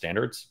towards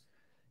standards.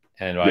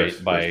 And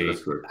by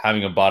that's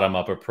having a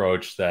bottom-up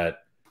approach that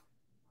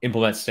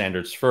implements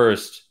standards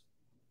first,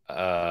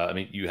 I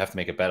mean, you have to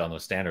make a bet on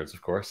those standards,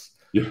 of course,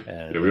 Yeah,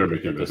 and yeah, we are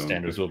making those bets on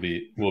standards it.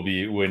 will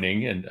be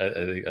winning. And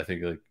I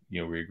think like,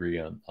 we agree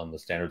on the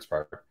standards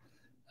part.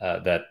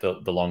 That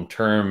the long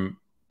term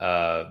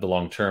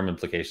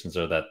implications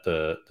are that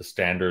the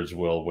standards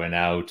will win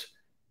out,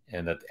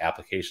 and that the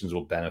applications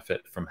will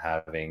benefit from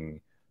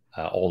having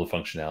all the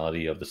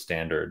functionality of the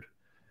standard.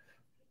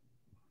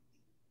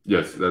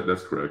 Yes,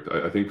 that's correct.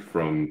 I think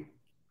from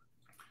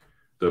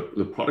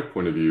the product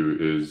point of view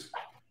is,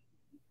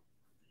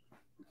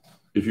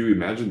 if you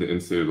imagine the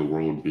end state of the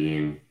world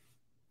being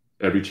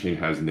every chain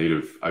has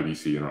native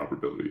IBC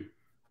interoperability.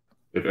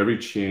 If every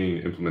chain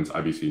implements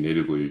IBC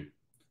natively,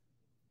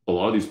 a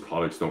lot of these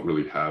products don't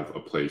really have a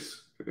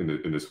place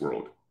in this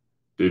world.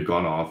 They've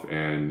gone off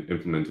and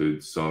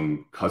implemented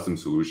some custom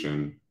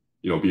solution,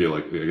 be it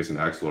like, I guess in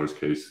Axelar's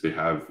case, they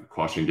have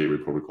cross-chain gateway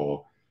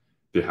protocol.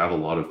 They have a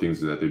lot of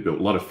things that they built,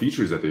 a lot of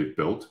features that they've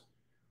built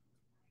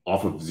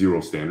off of zero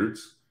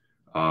standards.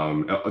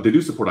 They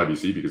do support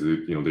IBC because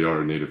they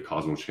are a native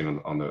Cosmos chain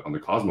on the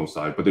Cosmos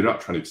side, but they're not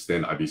trying to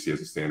extend IBC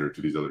as a standard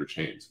to these other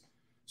chains.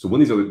 So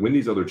when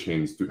these other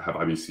chains do have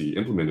IBC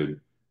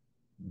implemented,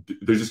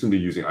 they're just going to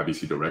be using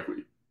IBC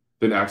directly.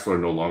 Then Axelar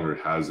no longer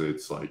has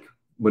its like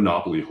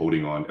monopoly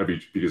holding on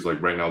because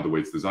like right now the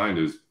way it's designed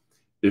is,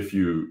 if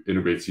you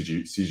integrate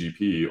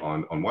CGP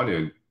on one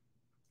end,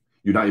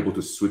 you're not able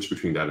to switch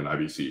between that and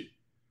IBC.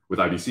 With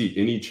IBC,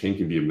 any chain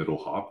can be a middle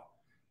hop,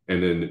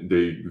 and then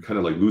they kind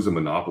of like lose a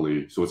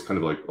monopoly. So it's kind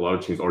of like a lot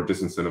of chains are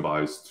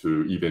disincentivized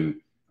to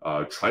even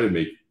try to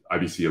make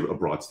IBC a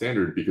broad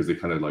standard, because they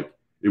kind of like,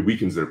 it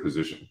weakens their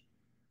position.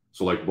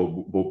 So like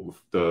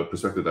the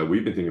perspective that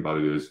we've been thinking about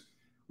it is,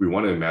 we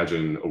want to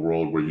imagine a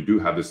world where you do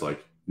have this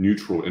like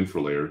neutral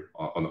infra layer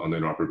on the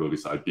interoperability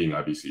side being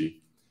IBC.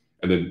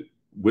 And then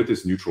with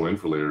this neutral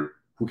infra layer,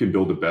 who can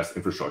build the best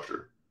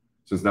infrastructure?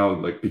 Since now,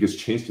 like, because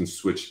chains can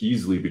switch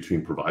easily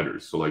between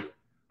providers. So like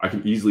I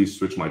can easily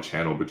switch my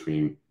channel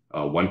between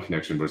one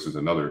connection versus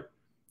another.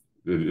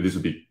 This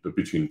would be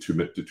between two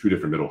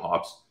different middle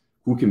hops.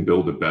 Who can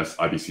build the best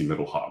IBC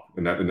middle hop?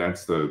 And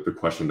that's the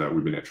question that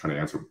we've been trying to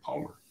answer with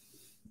Polymer.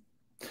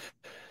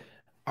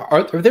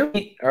 Are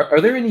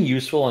there any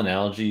useful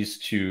analogies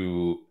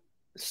to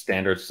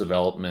standards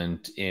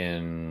development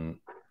in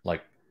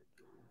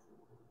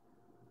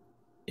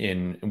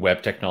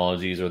web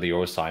technologies or the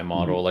OSI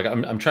model?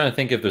 Mm-hmm. Like I'm trying to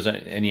think if there's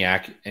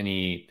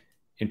any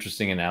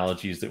interesting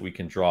analogies that we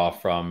can draw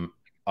from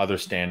other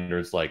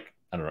standards, like,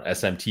 I don't know,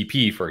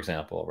 SMTP, for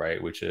example,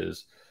 right? Which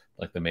is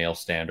like the mail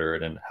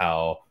standard, and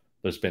how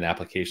there's been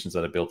applications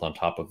that are built on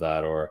top of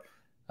that, or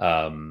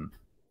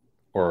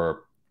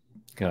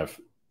kind of,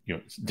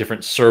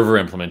 different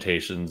server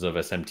implementations of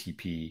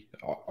SMTP.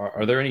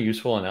 Are there any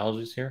useful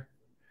analogies here?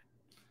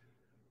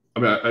 I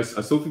mean, I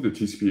still think the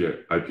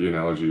TCP IP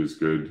analogy is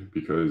good,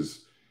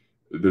 because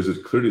there's a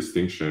clear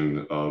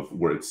distinction of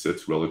where it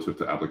sits relative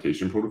to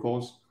application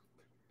protocols.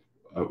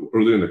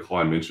 Earlier in the call,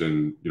 I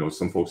mentioned,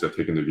 some folks have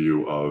taken the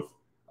view of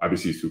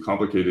IBC is too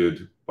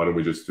complicated. Why don't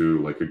we just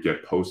do like a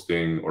get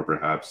posting, or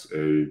perhaps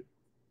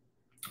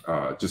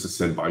just a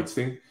send bytes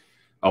thing?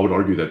 I would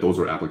argue that those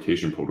are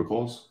application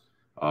protocols.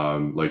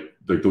 Like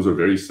those are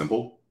very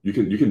simple. You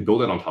can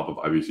build that on top of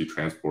IBC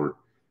transport,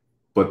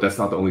 but that's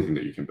not the only thing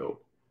that you can build.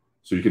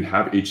 So you can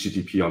have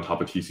HTTP on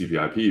top of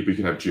TCP/IP, but you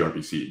can have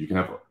gRPC. You can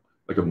have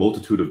like a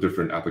multitude of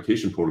different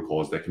application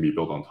protocols that can be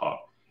built on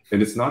top.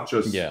 And it's not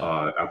just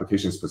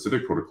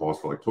application-specific protocols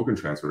for like token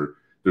transfer.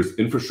 There's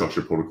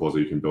infrastructure protocols that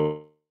you can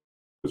build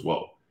as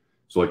well.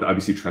 So like the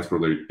IBC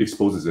transport layer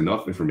exposes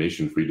enough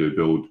information for you to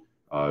build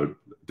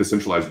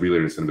decentralized relay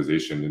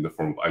incentivization in the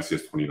form of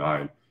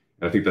ICS-29.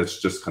 And I think that's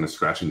just kind of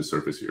scratching the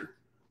surface here.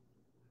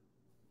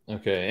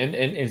 Okay, and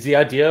is the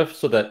idea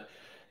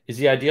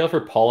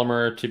for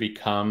Polymer to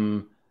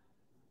become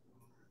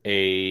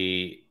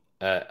a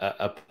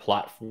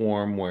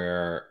platform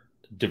where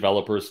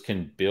developers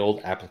can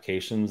build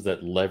applications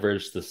that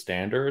leverage the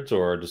standards,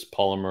 or does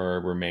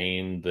Polymer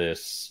remain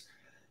this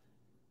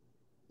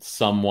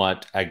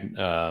somewhat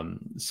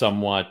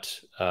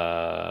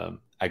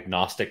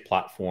agnostic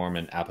platform,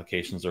 and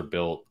applications are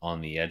built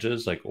on the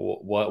edges? Like,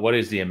 what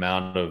is the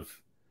amount of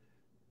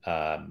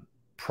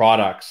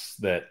products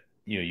that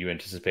you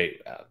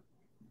anticipate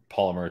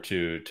Polymer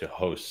to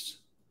host?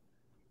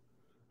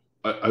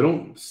 I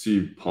don't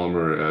see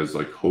Polymer as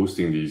like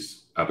hosting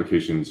these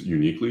applications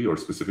uniquely or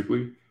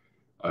specifically.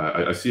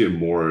 I see it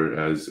more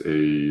as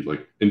a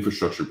like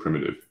infrastructure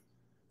primitive.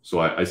 So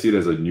I see it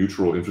as a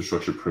neutral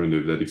infrastructure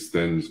primitive that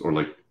extends, or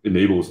like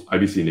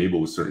IBC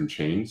enables certain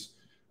chains,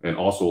 and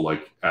also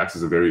like acts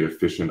as a very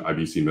efficient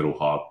IBC middle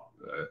hop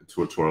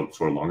to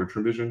our longer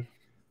term vision.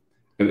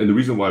 And the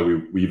reason why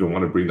we even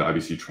want to bring the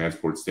IBC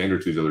transport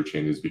standard to these other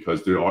chains is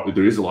because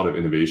there is a lot of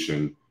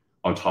innovation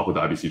on top of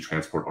the IBC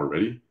transport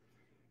already.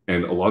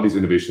 And a lot of these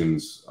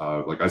innovations,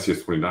 like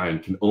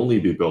ICS-29, can only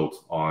be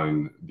built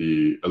on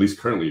at least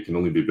currently, can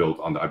only be built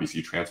on the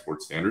IBC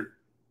transport standard.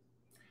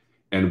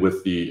 And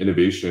with the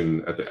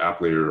innovation at the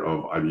app layer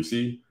of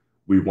IBC,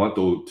 we want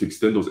to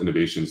extend those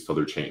innovations to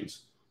other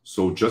chains.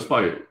 So just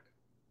by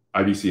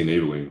IBC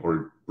enabling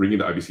or bringing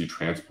the IBC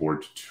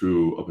transport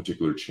to a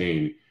particular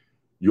chain,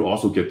 you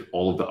also get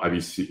all of the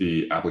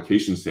IBC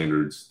application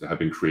standards that have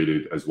been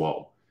created as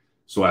well.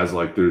 So as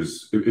like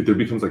there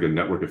becomes like a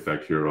network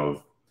effect here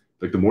of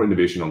like the more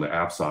innovation on the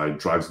app side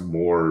drives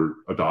more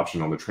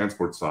adoption on the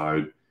transport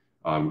side,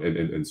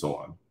 and so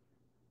on.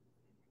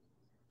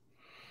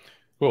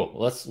 Cool.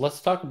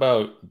 Let's talk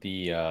about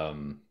the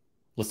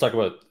let's talk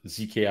about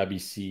ZK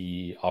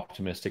IBC,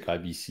 optimistic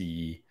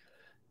IBC,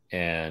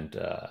 and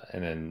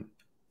then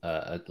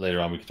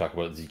later on we can talk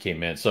about ZK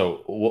Mint.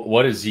 So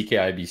what is ZK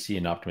IBC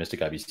and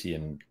optimistic IBC,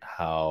 and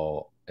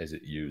how is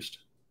it used?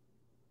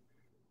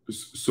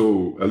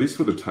 So at least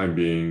for the time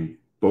being,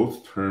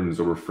 both terms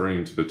are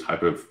referring to the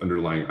type of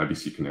underlying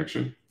IBC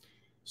connection.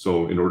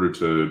 So in order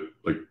to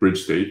like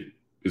bridge state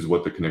is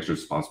what the connection is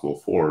responsible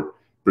for.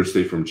 Bridge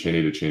state from chain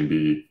A to chain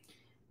B.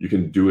 You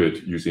can do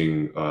it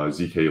using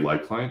ZK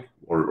Light client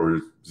or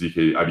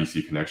ZK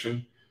IBC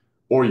connection,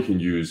 or you can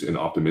use an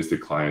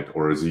optimistic client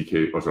or a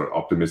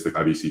optimistic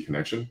IBC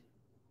connection.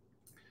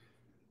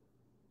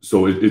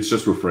 So it's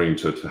just referring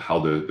to how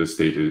the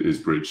state is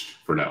bridged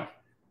for now.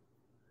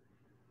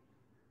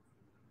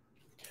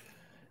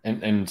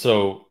 And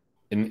so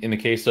in the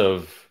case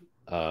of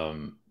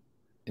ZK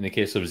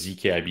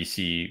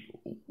IBC,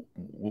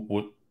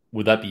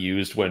 would that be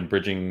used when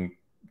bridging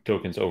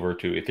tokens over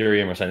to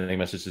Ethereum or sending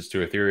messages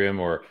to Ethereum,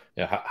 or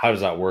how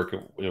does that work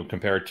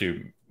compared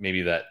to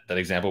maybe that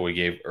example we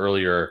gave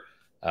earlier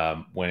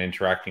when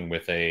interacting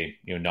with a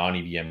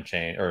non-EVM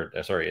chain, or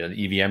sorry, an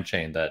EVM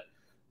chain that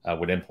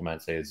would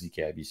implement, say, a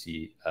ZK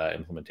IBC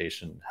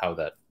implementation? How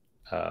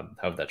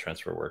would that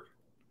transfer work?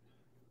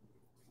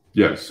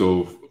 Yeah,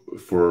 so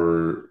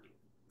for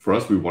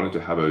us, we wanted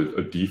to have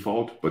a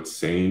default but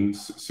sane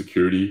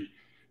security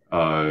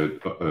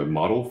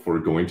model for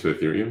going to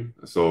Ethereum.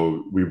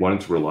 So we wanted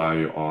to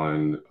rely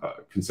on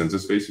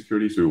consensus-based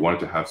security. So we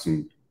wanted to have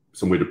some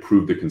way to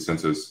prove the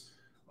consensus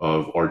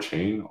of our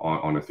chain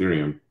on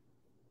Ethereum.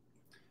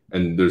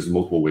 And there's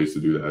multiple ways to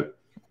do that.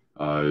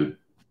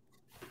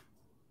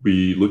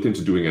 We looked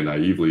into doing it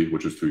naively,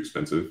 which was too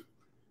expensive.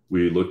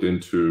 We looked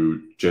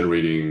into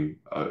generating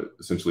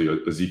essentially a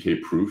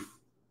ZK proof,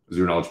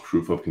 zero-knowledge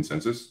proof of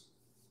consensus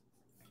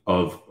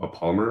of a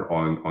Polymer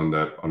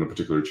on a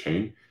particular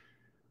chain.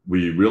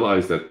 We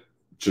realized that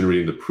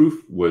generating the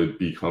proof would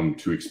become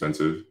too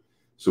expensive.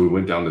 So we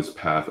went down this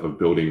path of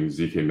building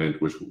ZK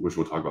Mint, which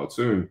we'll talk about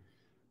soon.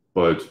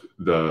 But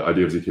the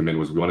idea of ZK Mint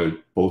was we want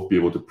to both be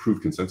able to prove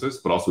consensus,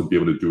 but also be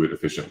able to do it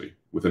efficiently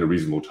within a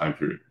reasonable time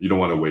period. You don't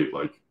want to wait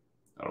like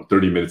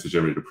 30 minutes to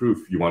generate a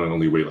proof. You want to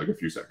only wait like a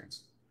few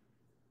seconds.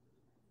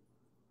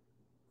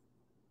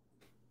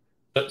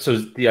 So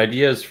the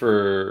idea is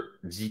for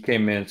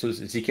ZK Mint. So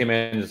ZK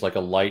Mint is like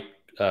a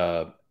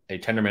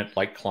Tendermint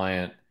light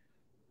client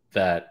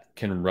that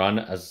can run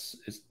as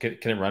an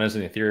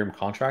Ethereum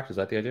contract. Is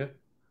that the idea?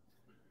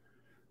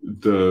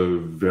 The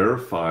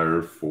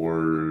verifier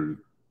for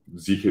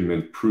ZK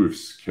Mint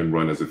proofs can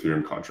run as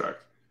Ethereum contract.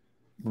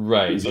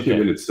 Right. ZK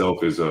Mint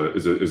itself is a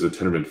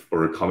Tendermint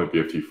or a Comet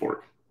BFT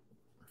fork.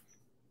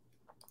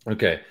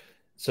 Okay.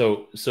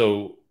 So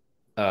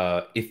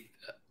if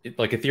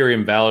like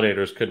Ethereum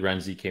validators could run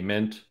ZK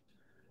Mint,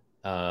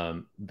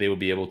 they would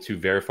be able to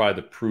verify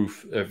the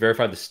proof,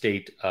 verify the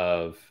state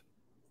of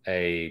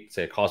a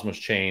Cosmos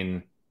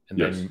chain, and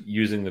then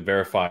using the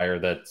verifier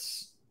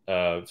that's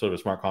sort of a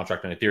smart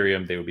contract on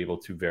Ethereum, they would be able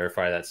to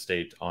verify that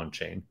state on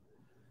chain.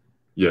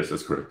 Yes,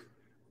 that's correct.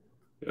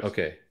 Yes.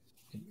 Okay.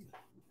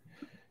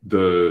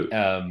 Sorry,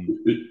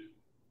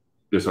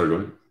 go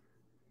ahead.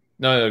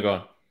 No, go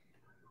on.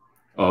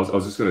 I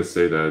was just going to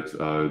say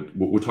that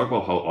we'll talk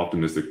about how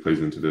optimistic plays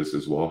into this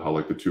as well, how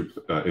like the two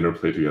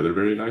interplay together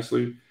very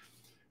nicely.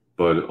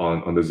 But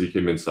on the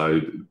ZK Mint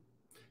side,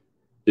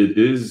 it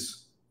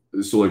is,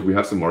 so like we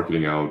have some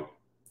marketing out.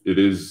 It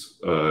is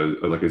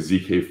like a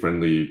ZK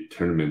friendly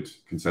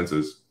Tendermint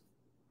consensus.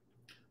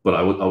 But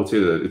I would say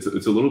that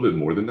it's a little bit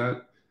more than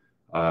that.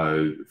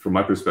 From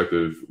my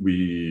perspective,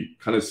 we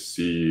kind of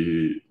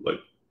see like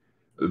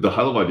the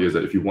high level idea is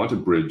that if you want to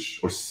bridge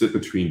or sit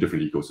between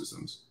different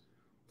ecosystems,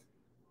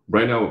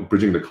 right now,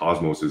 bridging the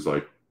Cosmos is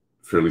like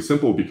fairly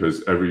simple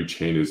because every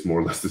chain is more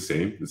or less the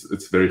same.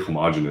 It's very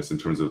homogeneous in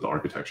terms of the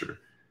architecture.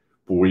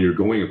 But when you're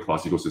going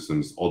across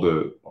ecosystems, all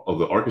the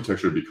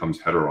architecture becomes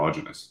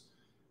heterogeneous.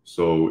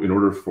 So in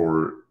order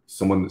for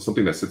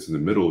something that sits in the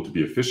middle to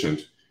be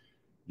efficient,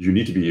 you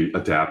need to be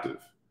adaptive.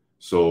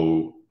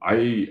 So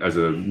I, as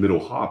a middle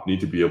hop,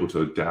 need to be able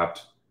to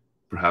adapt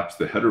perhaps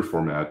the header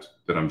format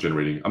that I'm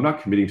generating. I'm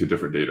not committing to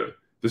different data.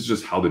 This is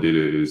just how the data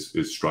is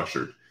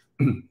structured.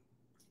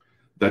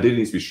 That data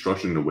needs to be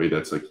structured in a way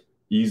that's like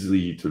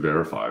easy to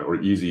verify or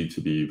easy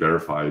to be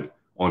verified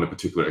on a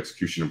particular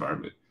execution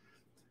environment.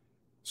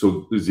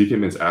 So the ZK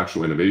Mint's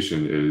actual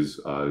innovation is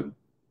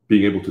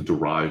being able to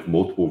derive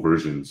multiple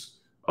versions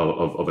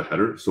of a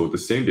header. So the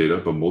same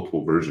data, but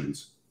multiple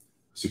versions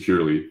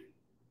securely,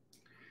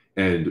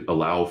 and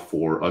allow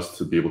for us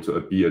to be able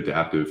to be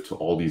adaptive to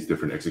all these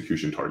different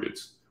execution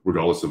targets,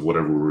 regardless of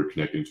whatever we're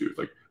connecting to.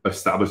 Like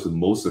establish the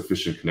most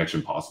efficient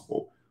connection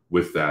possible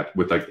with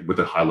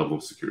a high level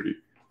of security.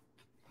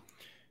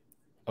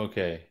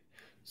 Okay,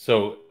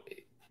 so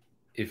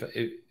if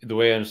the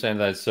way I understand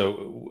that,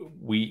 so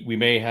we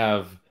may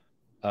have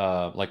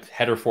like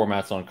header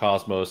formats on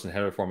Cosmos and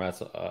header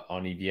formats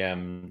on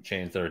EVM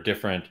chains that are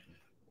different.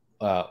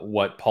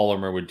 What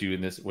Polymer would do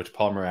in this, which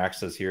Polymer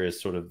acts as here, is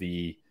sort of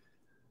the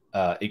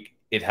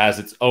it has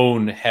its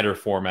own header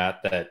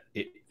format that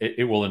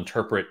it will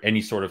interpret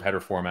any sort of header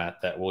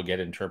format that will get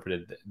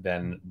interpreted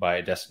then by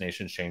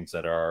destination chains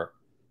that are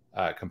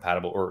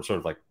compatible, or sort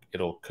of like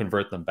it'll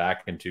convert them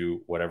back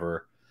into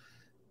whatever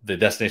the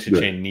destination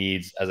chain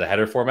needs as a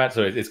header format.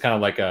 So it's kind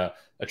of like a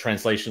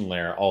translation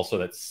layer also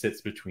that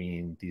sits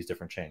between these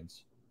different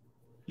chains.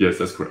 Yes,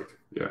 that's correct.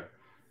 Yeah.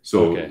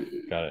 So okay,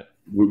 got it.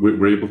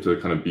 We're able to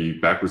kind of be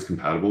backwards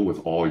compatible with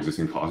all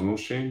existing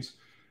Cosmos chains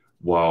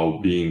while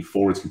being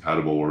forwards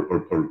compatible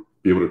or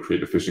be able to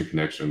create efficient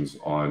connections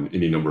on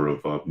any number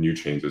of new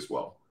chains as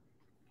well.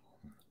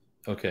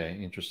 Okay,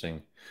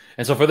 interesting.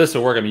 And so for this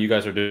to work, I mean, you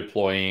guys are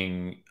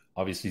deploying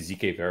obviously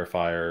ZK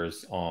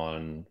verifiers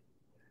on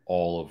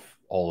all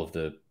of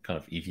the kind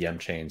of EVM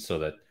chains so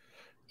that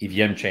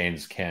EVM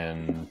chains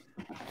can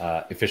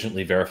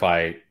efficiently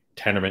verify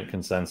Tendermint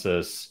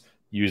consensus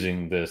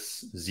using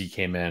this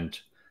ZK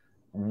Mint.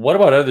 What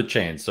about other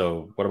chains?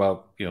 So what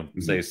about,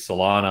 say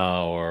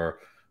Solana, or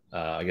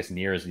I guess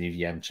Near is an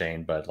EVM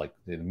chain, but like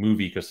the Move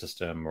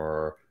ecosystem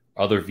or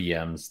other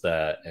VMs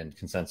and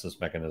consensus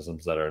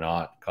mechanisms that are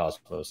not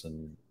Cosmos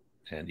and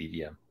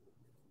EVM?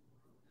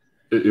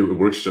 It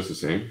works just the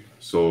same.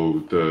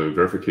 So the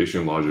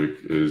verification logic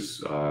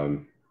is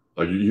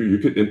like you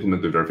could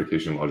implement the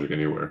verification logic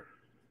anywhere.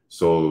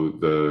 So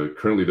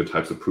currently the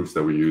types of proofs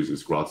that we use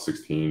is Groth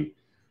 16.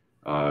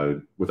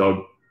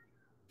 Without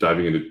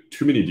diving into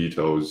too many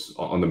details,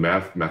 on the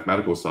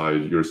mathematical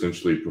side, you're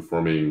essentially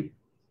performing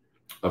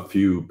a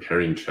few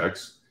pairing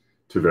checks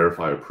to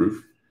verify a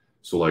proof.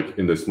 So like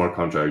in the smart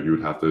contract, you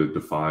would have to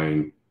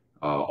define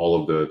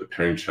all of the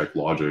pairing check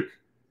logic,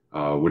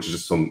 which is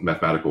just some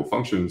mathematical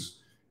functions.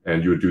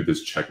 And you would do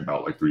this check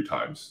about like 3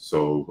 times.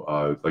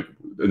 So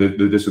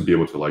this would be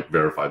able to like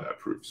verify that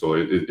proof. So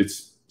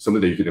it's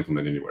something that you can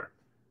implement anywhere.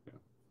 Yeah.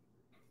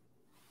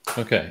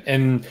 Okay.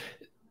 And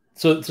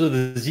so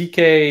the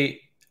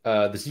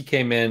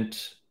ZK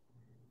Mint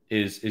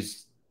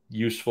is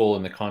useful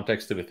in the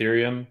context of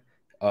Ethereum.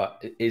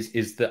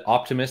 Is the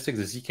optimistic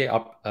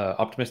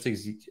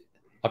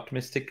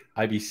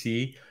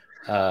IBC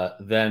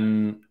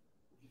then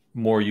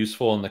more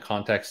useful in the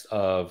context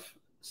of,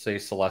 say,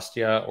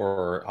 Celestia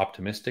or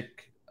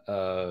optimistic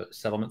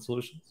settlement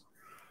solutions?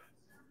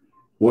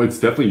 Well, it's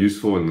definitely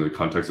useful in the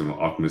context of an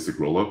optimistic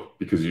rollup,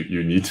 because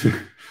you need to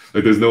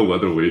like there's no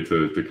other way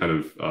to kind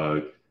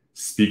of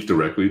speak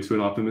directly to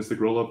an optimistic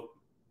rollup,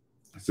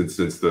 since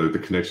the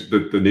connection,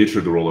 the nature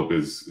of the rollup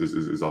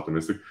is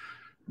optimistic.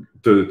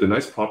 The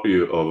nice property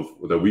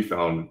that we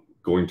found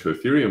going to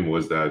Ethereum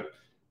was that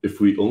if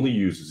we only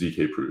use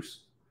ZK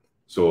proofs,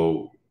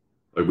 so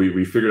like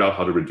we figured out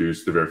how to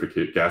reduce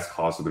the gas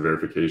cost of the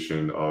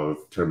verification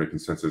of Tendermint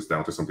consensus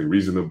down to something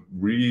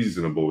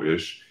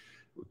reasonable-ish,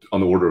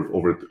 on the order of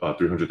over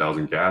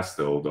 300,000 gas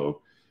still,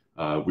 though.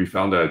 We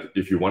found that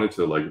if you wanted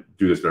to like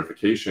do this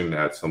verification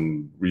at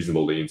some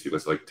reasonable latency,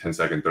 let's say like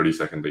 10-second,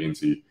 30-second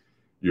latency,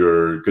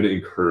 you're going to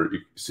incur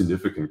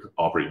significant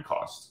operating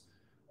costs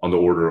on the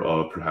order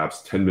of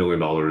perhaps $10 million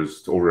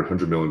to over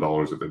 $100 million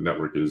if the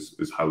network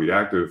is highly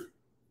active.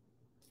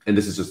 And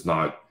this is just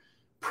not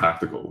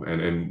practical.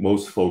 And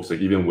most folks, like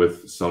even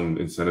with some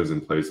incentives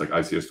in place like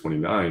ICS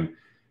 29,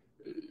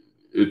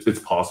 it's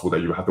possible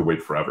that you have to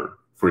wait forever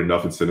for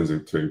enough incentives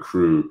to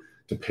accrue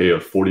to pay a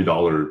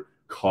 $40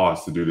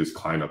 cost to do this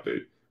client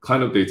update.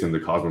 Client updates in the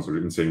Cosmos are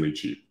insanely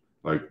cheap,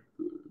 like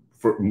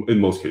in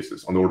most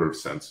cases on the order of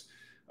cents.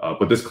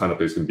 But this client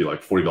update is going to be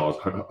like $40,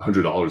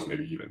 $100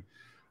 maybe even.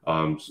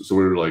 So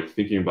we're like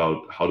thinking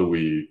about how do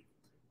we,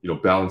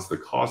 balance the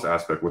cost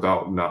aspect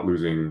without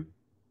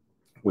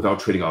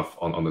trading off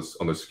on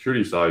the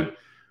security side.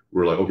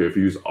 We're like, okay, if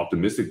you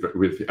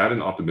add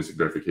an optimistic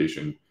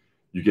verification,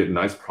 you get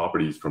nice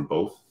properties from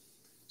both.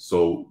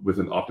 So with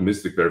an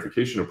optimistic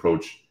verification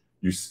approach,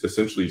 you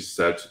essentially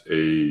set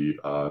a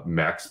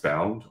max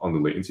bound on the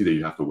latency that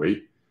you have to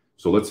wait.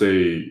 So let's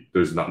say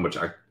there's not much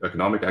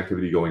economic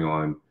activity going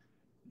on,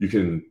 you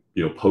can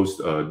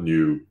post a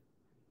new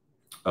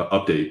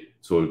update,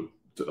 so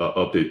to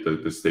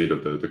update the state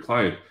of the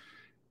client,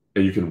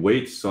 and you can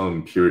wait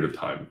some period of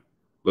time.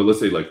 Let's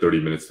say like 30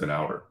 minutes to an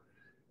hour.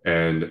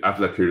 And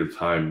after that period of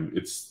time,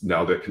 it's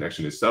now that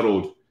connection is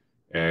settled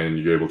and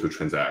you're able to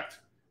transact.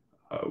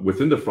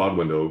 Within the fraud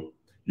window,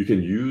 you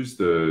can use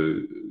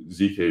the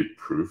ZK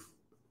proof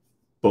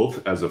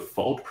both as a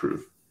fault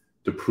proof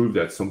to prove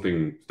that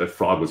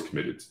fraud was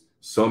committed.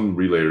 Some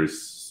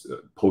relayers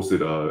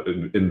posted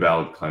an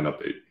invalid client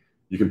update.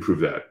 You can prove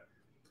that.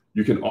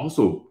 You can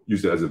also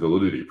use it as a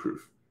validity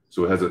proof.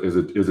 So it has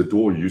a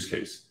dual use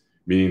case,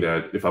 meaning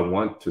that if I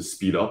want to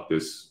speed up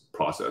this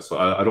process, so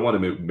I don't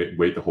want to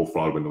wait the whole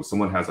fraud window.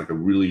 Someone has like a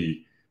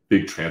really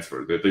big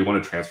transfer that they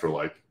want to transfer,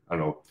 like, I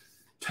don't know,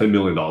 $10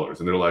 million.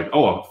 And they're like,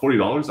 oh,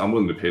 $40, I'm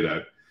willing to pay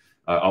that.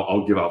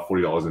 I'll give out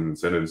 $40 in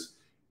incentives.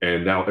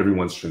 And now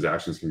everyone's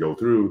transactions can go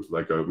through.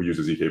 Like we use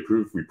a ZK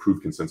proof. We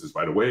prove consensus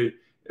right away.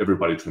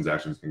 Everybody's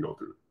transactions can go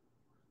through.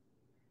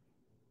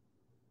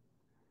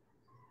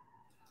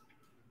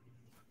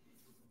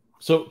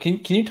 So can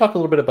you talk a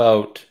little bit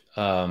about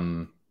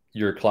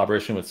your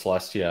collaboration with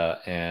Celestia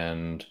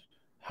and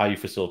how you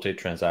facilitate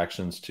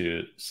transactions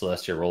to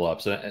Celestia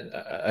rollups? And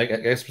I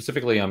guess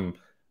specifically, I'm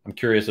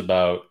curious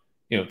about,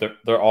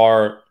 there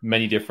are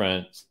many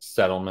different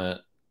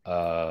settlement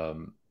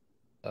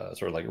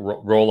sort of like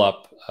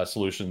roll-up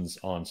solutions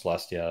on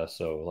Celestia,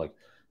 so like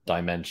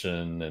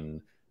Dimension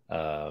and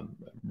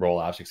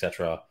rollups,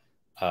 etc.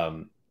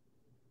 How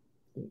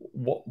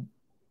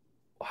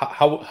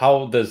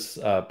does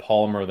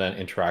Polymer then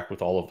interact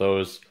with all of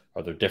those?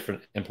 Are there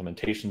different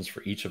implementations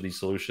for each of these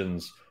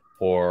solutions,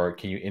 or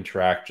can you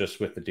interact just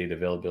with the data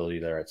availability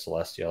there at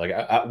Celestia? Like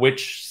at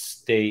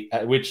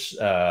which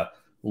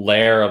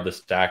layer of the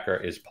stack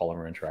is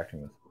Polymer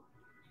interacting with?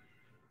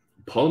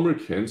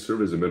 Polymer can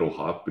serve as a middle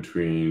hop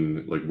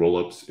between like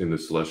rollups in the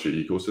Celestia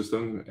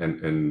ecosystem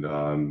and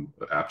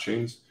app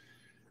chains.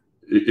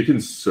 It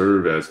can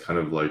serve as kind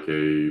of like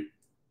a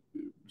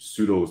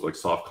pseudo like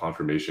soft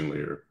confirmation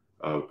layer,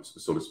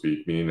 so to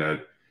speak, meaning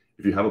that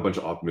if you have a bunch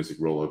of optimistic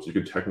rollups, you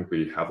could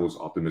technically have those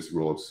optimistic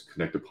rollups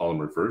connect to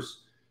Polymer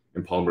first,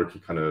 and Polymer can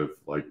kind of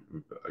like,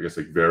 I guess,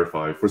 like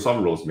verify. For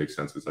some rollups, it makes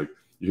sense. It's like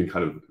you can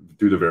kind of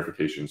do the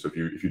verification. So if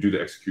you do the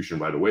execution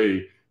right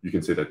away, you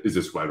can say that, is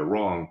this right or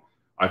wrong?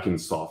 I can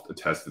soft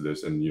attest to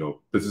this, and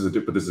this is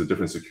a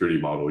different security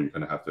model. You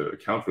kind of have to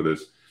account for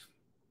this.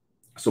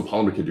 So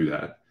Polymer can do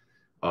that.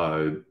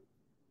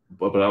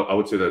 But I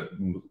would say that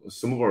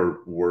some of our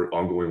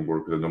ongoing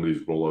work with a number of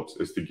these rollups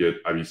is to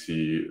get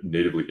IBC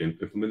natively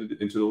implemented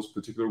into those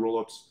particular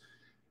rollups.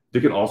 They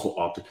can also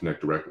opt to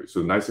connect directly. So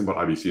the nice thing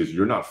about IBC is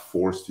you're not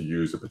forced to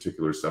use a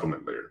particular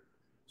settlement layer.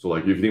 So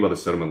like if you think about the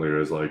settlement layer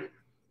as like,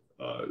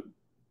 that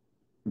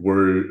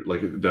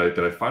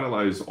I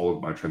finalize all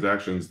of my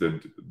transactions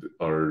it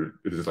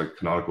is like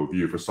canonical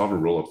view. For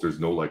sovereign rollups, there's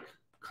no like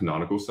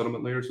canonical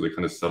settlement layer, so they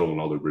kind of settle on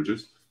all the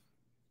bridges.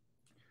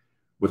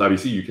 With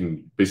IBC, you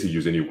can basically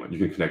use anyone. You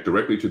can connect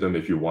directly to them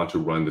if you want to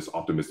run this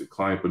optimistic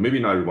client, but maybe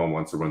not everyone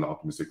wants to run the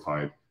optimistic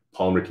client.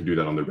 Polymer can do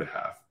that on their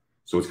behalf.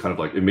 So it's kind of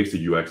like, it makes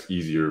the UX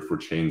easier for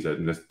chains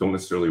that don't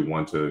necessarily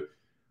want to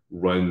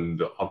run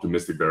the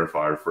optimistic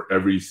verifier for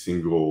every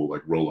single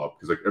like rollup,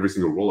 because like every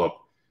single rollup,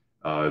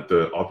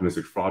 the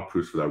optimistic fraud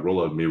proofs for that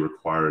rollup may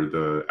require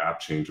the app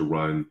chain to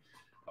run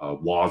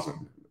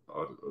WASM,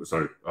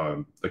 like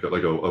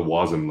a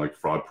WASM like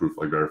fraud proof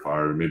like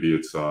verifier. Maybe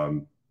it's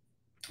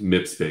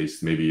MIPS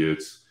based. Maybe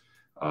it's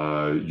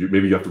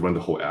maybe you have to run the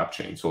whole app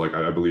chain. So like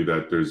I believe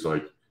that there's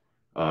like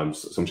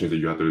some chains that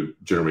you have to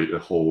generate a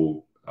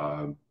whole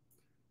I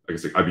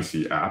guess like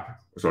IBC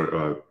app,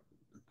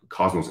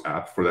 Cosmos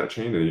app for that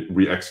chain, and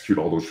re-execute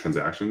all those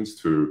transactions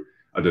to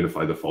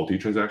identify the faulty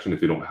transaction if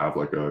they don't have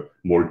like a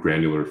more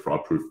granular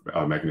fraud proof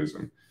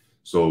mechanism.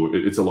 So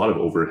it's a lot of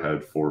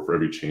overhead for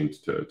every chain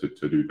to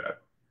do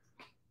that.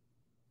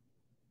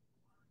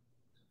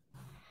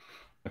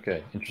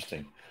 Okay,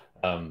 interesting.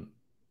 I'd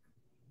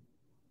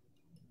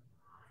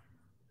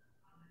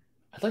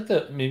like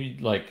to maybe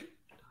like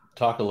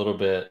talk a little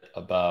bit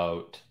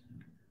about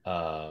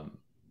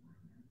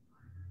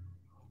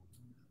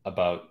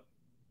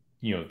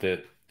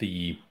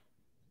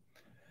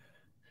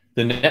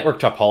the network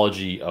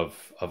topology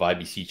of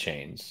IBC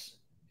chains,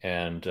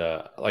 and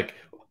like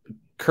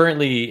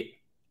currently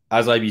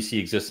as IBC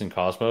exists in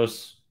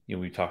Cosmos,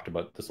 we talked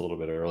about this a little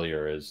bit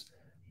earlier, is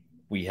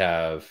we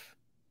have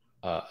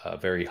a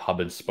very hub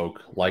and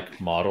spoke like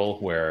model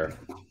where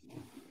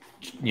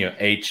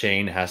a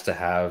chain has to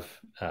have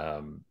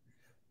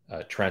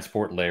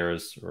transport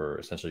layers, or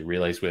essentially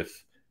relays, with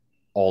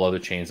all other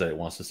chains that it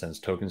wants to send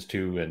tokens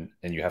to,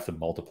 and you have to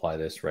multiply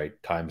this, right,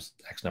 times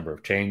X number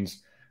of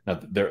chains. Now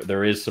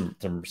there is some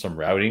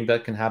routing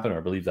that can happen, or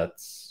I believe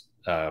that's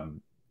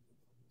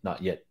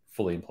not yet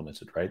fully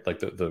implemented, right? Like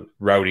the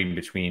routing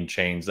between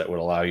chains that would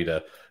allow you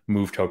to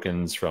move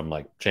tokens from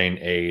like chain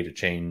A to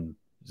chain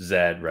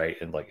Z, right?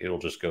 And like it'll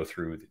just go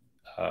through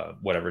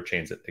whatever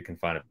chains that it can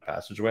find a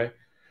passageway.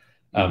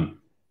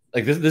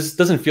 Like this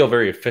doesn't feel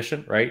very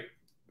efficient, right?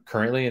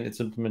 Currently in its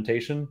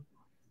implementation.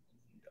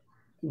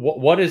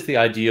 What is the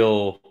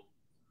ideal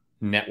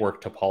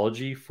network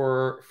topology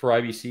for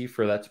IBC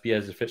for that to be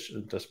as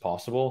efficient as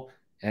possible?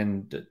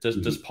 And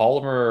does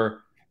Polymer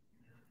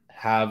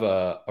have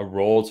a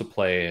role to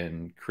play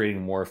in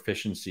creating more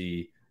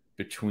efficiency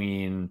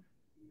between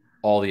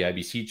all the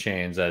IBC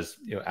chains, as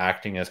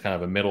acting as kind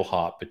of a middle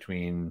hop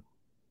between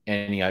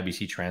any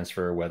IBC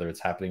transfer, whether it's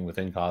happening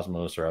within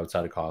Cosmos or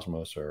outside of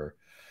Cosmos, or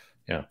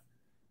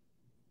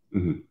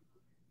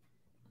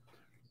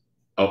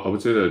I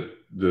would say that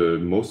the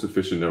most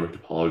efficient network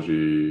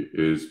topology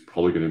is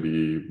probably going to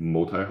be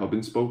multi-hub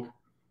and spoke.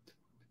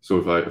 So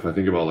if I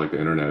think about like the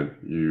internet,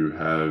 you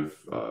have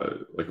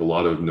like a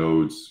lot of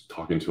nodes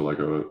talking to like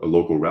a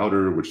local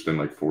router, which then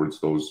like forwards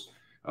those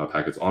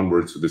packets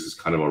onwards. So this is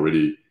kind of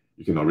already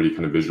you can already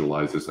kind of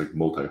visualize this like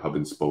multi-hub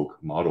and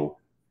spoke model.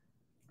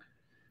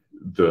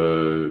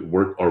 Our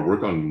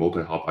work on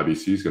multi-hop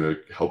IBC is going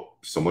to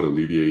help somewhat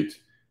alleviate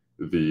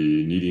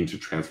the needing to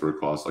transfer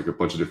across like a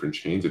bunch of different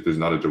chains if there's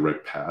not a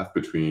direct path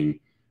between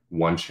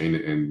one chain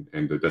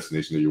and the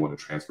destination that you want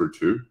to transfer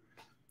to.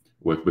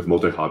 With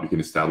multi-hop, you can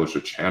establish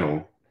a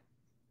channel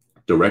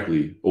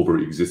directly over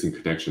existing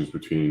connections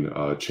between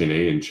chain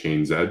A and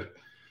chain Z.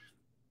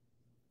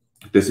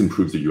 This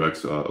improves the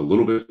UX a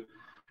little bit.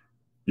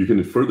 You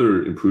can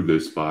further improve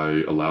this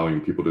by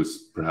allowing people to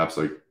perhaps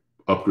like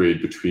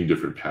upgrade between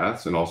different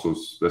paths and also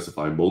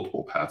specify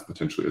multiple paths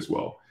potentially as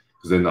well.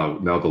 Because then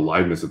now the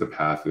liveness of the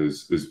path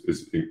is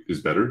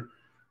better.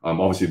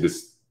 Obviously,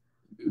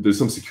 there's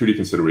some security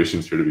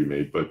considerations here to be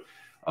made, but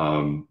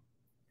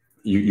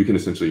you can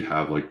essentially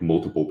have like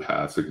multiple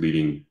paths like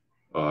leading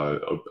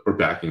or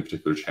backing a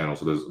particular channel.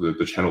 So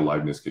the channel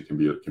liveness can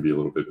be a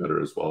little bit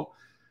better as well.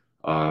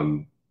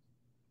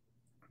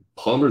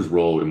 Polymer's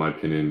role, in my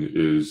opinion,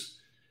 is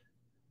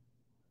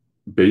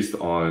based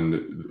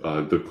on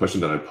the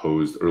question that I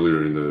posed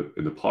earlier in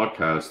the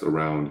podcast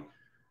around,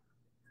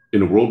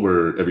 in a world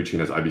where every chain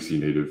has IBC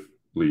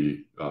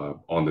natively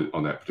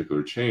on that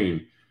particular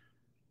chain,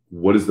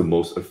 what does the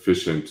most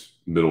efficient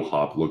middle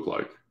hop look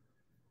like?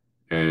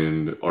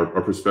 And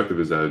our perspective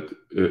is that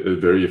a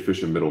very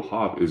efficient middle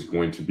hop is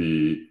going to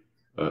be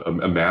a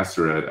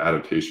master at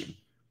adaptation.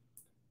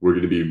 We're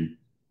going to be,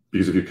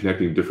 because if you're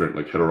connecting different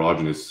like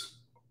heterogeneous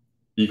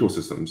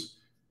ecosystems,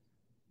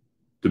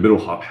 the middle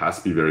hop has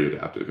to be very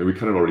adaptive. And we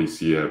kind of already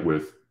see it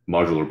with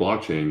modular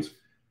blockchains.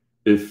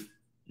 If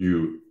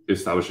you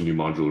establish a new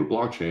modular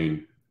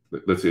blockchain,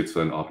 let's say it's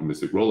an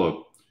optimistic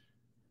rollup,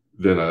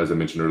 then as I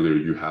mentioned earlier,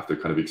 you have to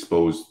kind of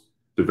expose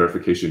the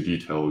verification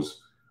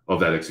details of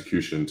that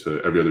execution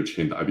to every other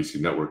chain in the IBC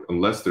network,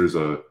 unless there's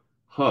a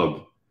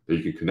hub that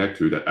you can connect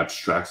to that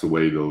abstracts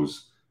away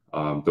those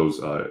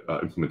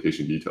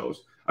implementation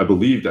details. I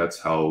believe that's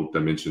how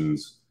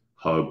Dimensions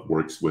Hub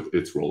works with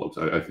its rollups.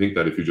 I think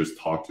that if you just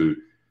talk to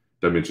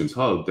Dimensions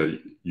Hub, that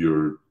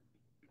you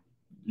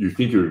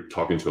think you're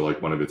talking to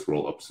like one of its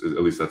rollups.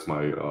 At least that's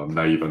my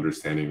naive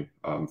understanding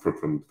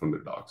from their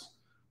docs.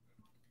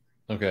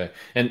 Okay,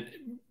 and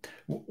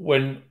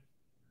when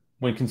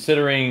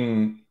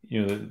considering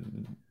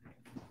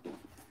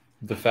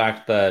the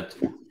fact that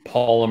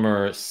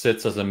Polymer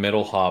sits as a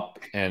middle hop,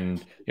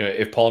 and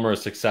if Polymer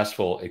is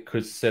successful, it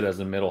could sit as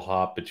a middle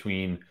hop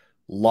between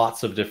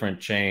lots of different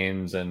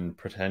chains and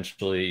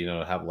potentially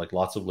have like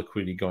lots of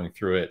liquidity going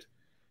through it.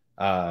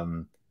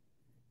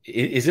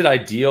 Is it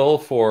ideal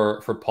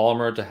for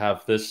Polymer to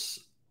have this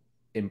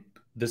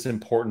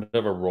important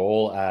of a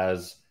role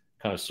as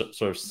kind of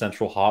sort of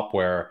central hop,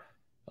 where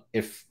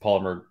if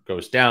Polymer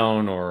goes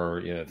down or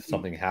if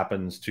something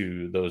happens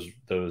to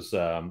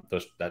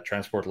that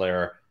transport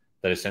layer,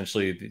 that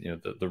essentially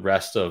the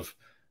rest of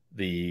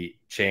the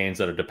chains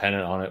that are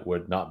dependent on it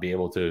would not be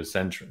able to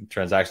send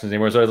transactions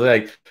anymore? So it's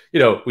like,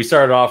 we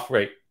started off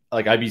right,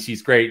 like IBC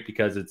is great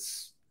because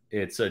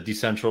it's a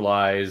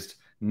decentralized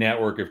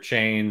network of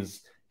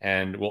chains,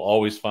 and we'll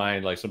always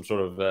find like some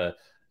sort of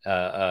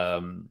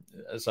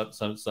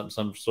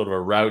some sort of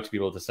a route to be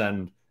able to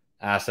send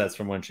assets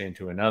from one chain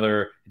to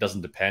another. It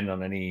doesn't depend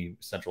on any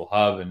central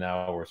hub. And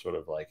now we're sort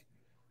of like,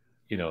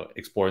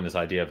 exploring this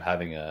idea of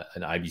having an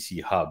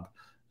IBC hub.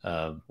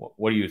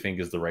 What do you think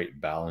is the right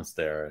balance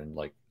there? And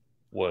like,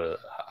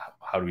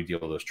 how do we deal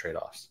with those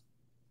trade-offs?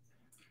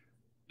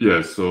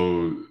 Yeah.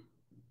 So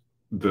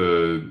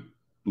our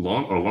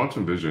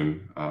long-term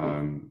vision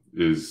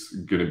is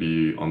going to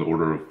be on the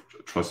order of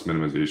trust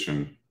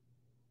minimization.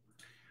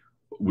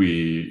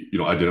 We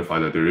identify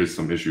that there is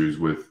some issues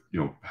with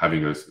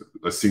having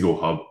a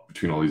single hub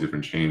between all these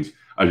different chains.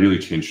 Ideally,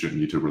 chains shouldn't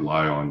need to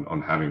rely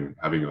on having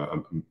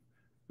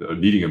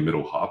needing a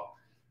middle hop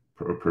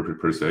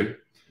per se.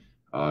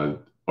 Our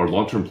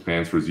long-term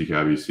plans for ZK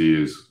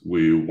IBC is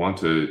we want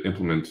to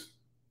implement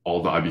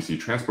all the IBC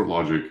transport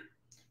logic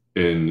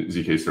in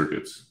ZK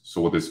circuits. So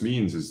what this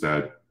means is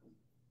that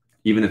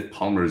even if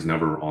Polymer is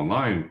never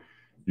online,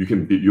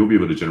 you'll be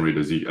able to generate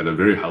at a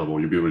very high level,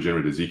 you'll be able to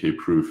generate a ZK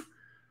proof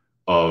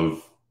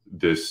of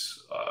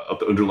this of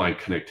the underlying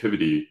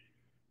connectivity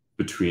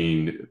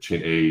between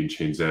chain A and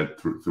chain Z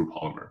through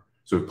Polymer.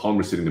 So if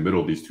Polymer is sitting in the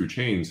middle of these two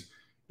chains,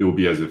 it will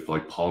be as if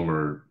like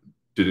Polymer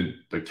didn't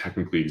like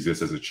technically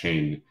exist as a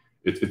chain.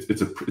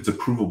 It's a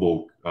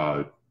provable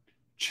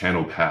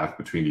channel path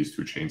between these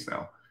two chains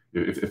now,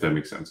 if that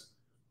makes sense.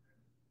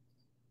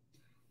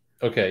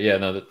 Okay, yeah,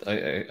 no,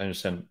 I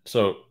understand.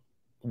 So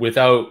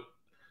without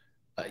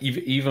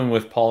even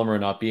with Polymer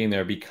not being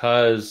there,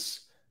 because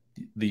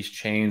these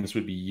chains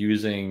would be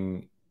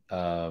using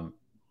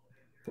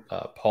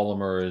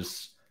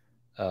Polymer's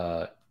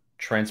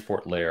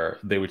transport layer,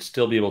 they would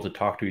still be able to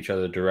talk to each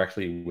other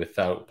directly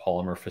without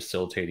Polymer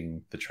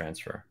facilitating the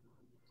transfer.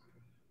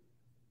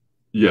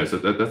 Yes,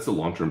 that's the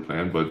long-term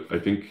plan, but I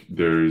think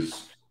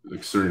there's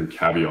like certain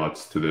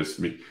caveats to this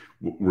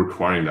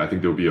requiring that. I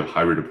think there'll be a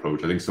hybrid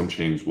approach. I think some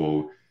chains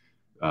will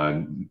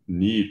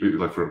need,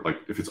 like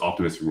if it's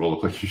optimistic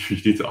rollup, like you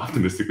need to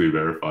optimistically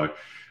verify.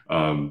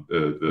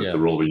 the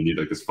role where you need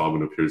like this fob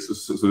when it appears.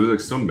 So there's like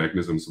some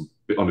mechanisms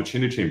on a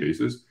chain-to-chain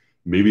basis.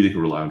 Maybe they can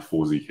rely on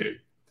full ZK.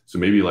 So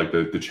maybe like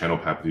the channel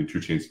path between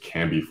two chains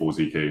can be full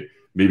ZK.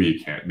 Maybe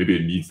it can't. Maybe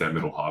it needs that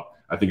middle hop.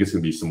 I think it's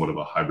going to be somewhat of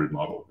a hybrid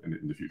model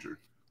in the future.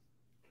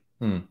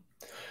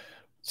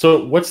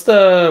 So what's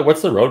the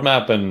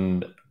roadmap,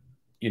 and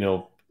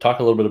talk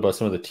a little bit about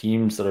some of the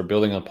teams that are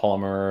building on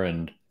Polymer,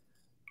 and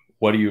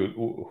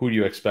who do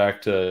you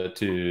expect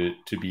to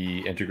be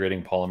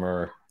integrating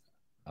Polymer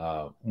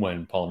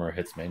when Polymer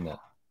hits mainnet?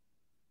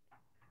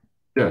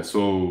 Yeah,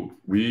 so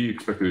we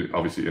expect to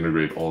obviously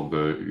integrate all of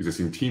the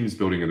existing teams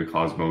building in the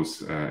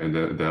Cosmos and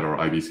that are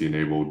IBC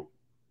enabled.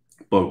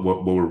 But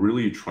what we're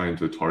really trying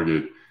to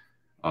target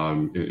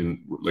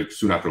in like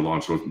soon after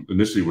launch, so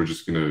initially we're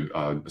just going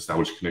to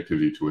establish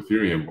connectivity to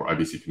Ethereum or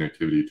IBC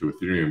connectivity to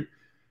Ethereum.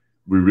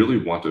 We really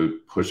want to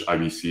push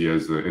IBC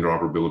as the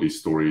interoperability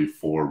story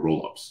for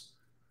rollups,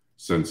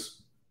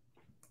 since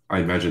I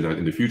imagine that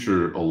in the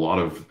future, a lot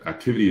of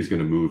activity is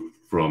going to move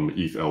from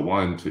ETH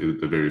L1 to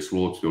the various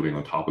rollups building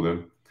on top of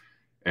them.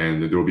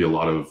 And there will be a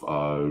lot of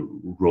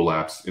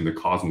rollups in the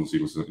Cosmos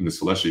ecosystem, in the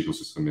Celestia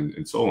ecosystem,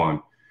 and so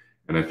on.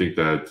 And I think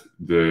that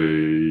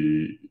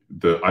the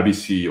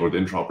IBC or the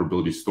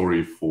interoperability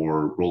story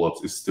for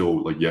rollups is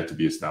still like yet to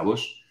be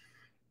established.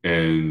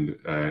 And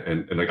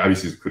like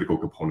IBC is a critical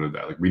component of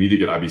that. Like we need to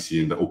get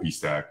IBC in the OP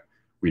stack.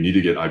 We need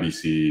to get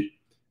IBC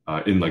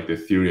in like the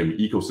Ethereum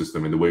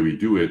ecosystem, and the way we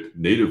do it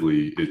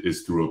natively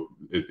is through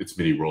its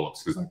mini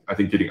rollups. Because I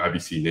think getting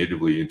IBC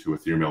natively into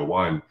Ethereum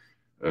L1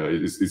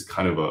 is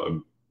kind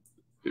of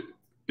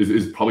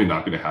is probably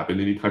not going to happen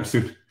anytime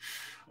soon.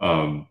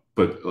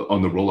 But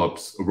on the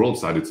rollup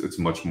side, it's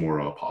much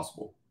more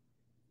possible.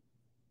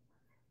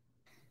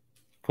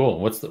 Cool.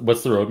 What's the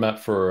roadmap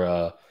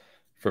for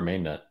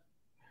mainnet?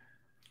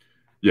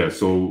 Yeah,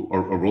 so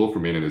our rollup for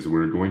mainnet is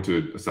we're going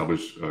to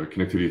establish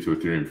connectivity to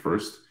Ethereum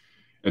first,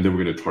 and then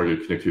we're going to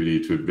target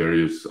connectivity to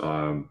various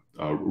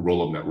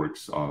rollup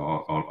networks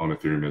on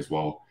Ethereum as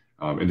well,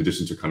 in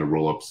addition to kind of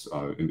rollups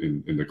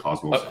in the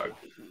Cosmos side.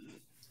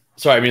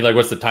 Sorry, I mean, like,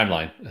 what's the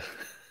timeline?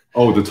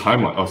 Oh, the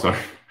timeline. Oh, sorry.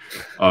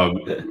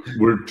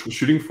 We're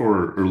shooting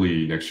for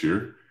early next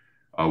year.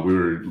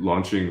 We're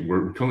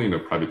currently in a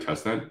private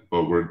testnet,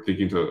 but we're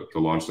thinking to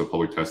launch the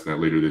public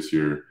testnet later this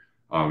year,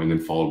 and then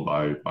followed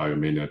by a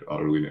mainnet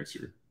early next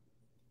year.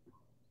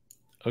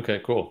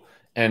 Okay, cool.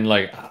 And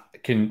like,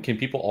 can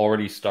people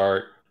already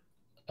start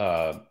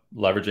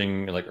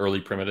leveraging like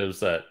early primitives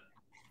that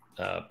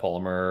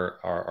Polymer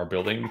are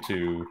building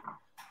to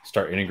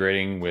start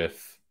integrating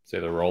with, say,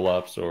 the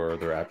rollups or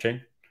their app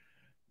chain?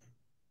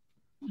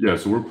 Yeah,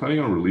 so we're planning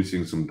on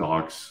releasing some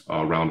docs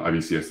around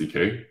IBC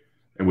SDK.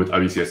 And with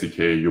IBC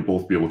SDK, you'll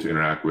both be able to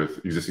interact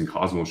with existing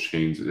Cosmos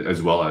chains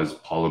as well as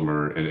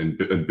Polymer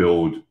and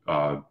build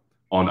on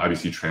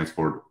IBC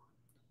transport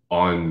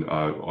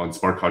on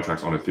smart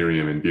contracts on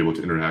Ethereum, and be able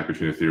to interact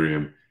between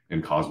Ethereum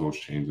and Cosmos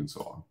chains and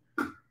so on.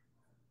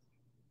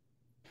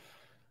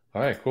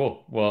 All right,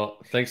 cool. Well,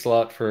 thanks a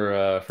lot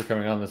for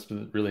coming on. This has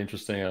been really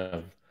interesting.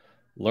 I've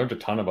learned a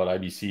ton about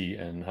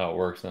IBC and how it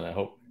works, and I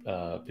hope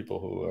people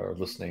who are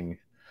listening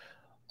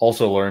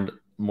also learned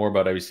more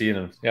about IBC.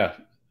 And yeah,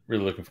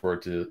 really looking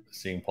forward to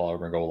seeing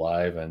Polymer go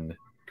live and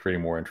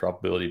creating more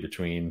interoperability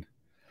between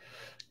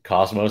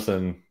Cosmos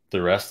and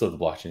the rest of the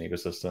blockchain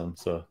ecosystem.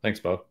 So thanks,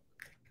 Bo.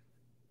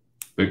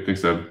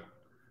 Thanks, Seb.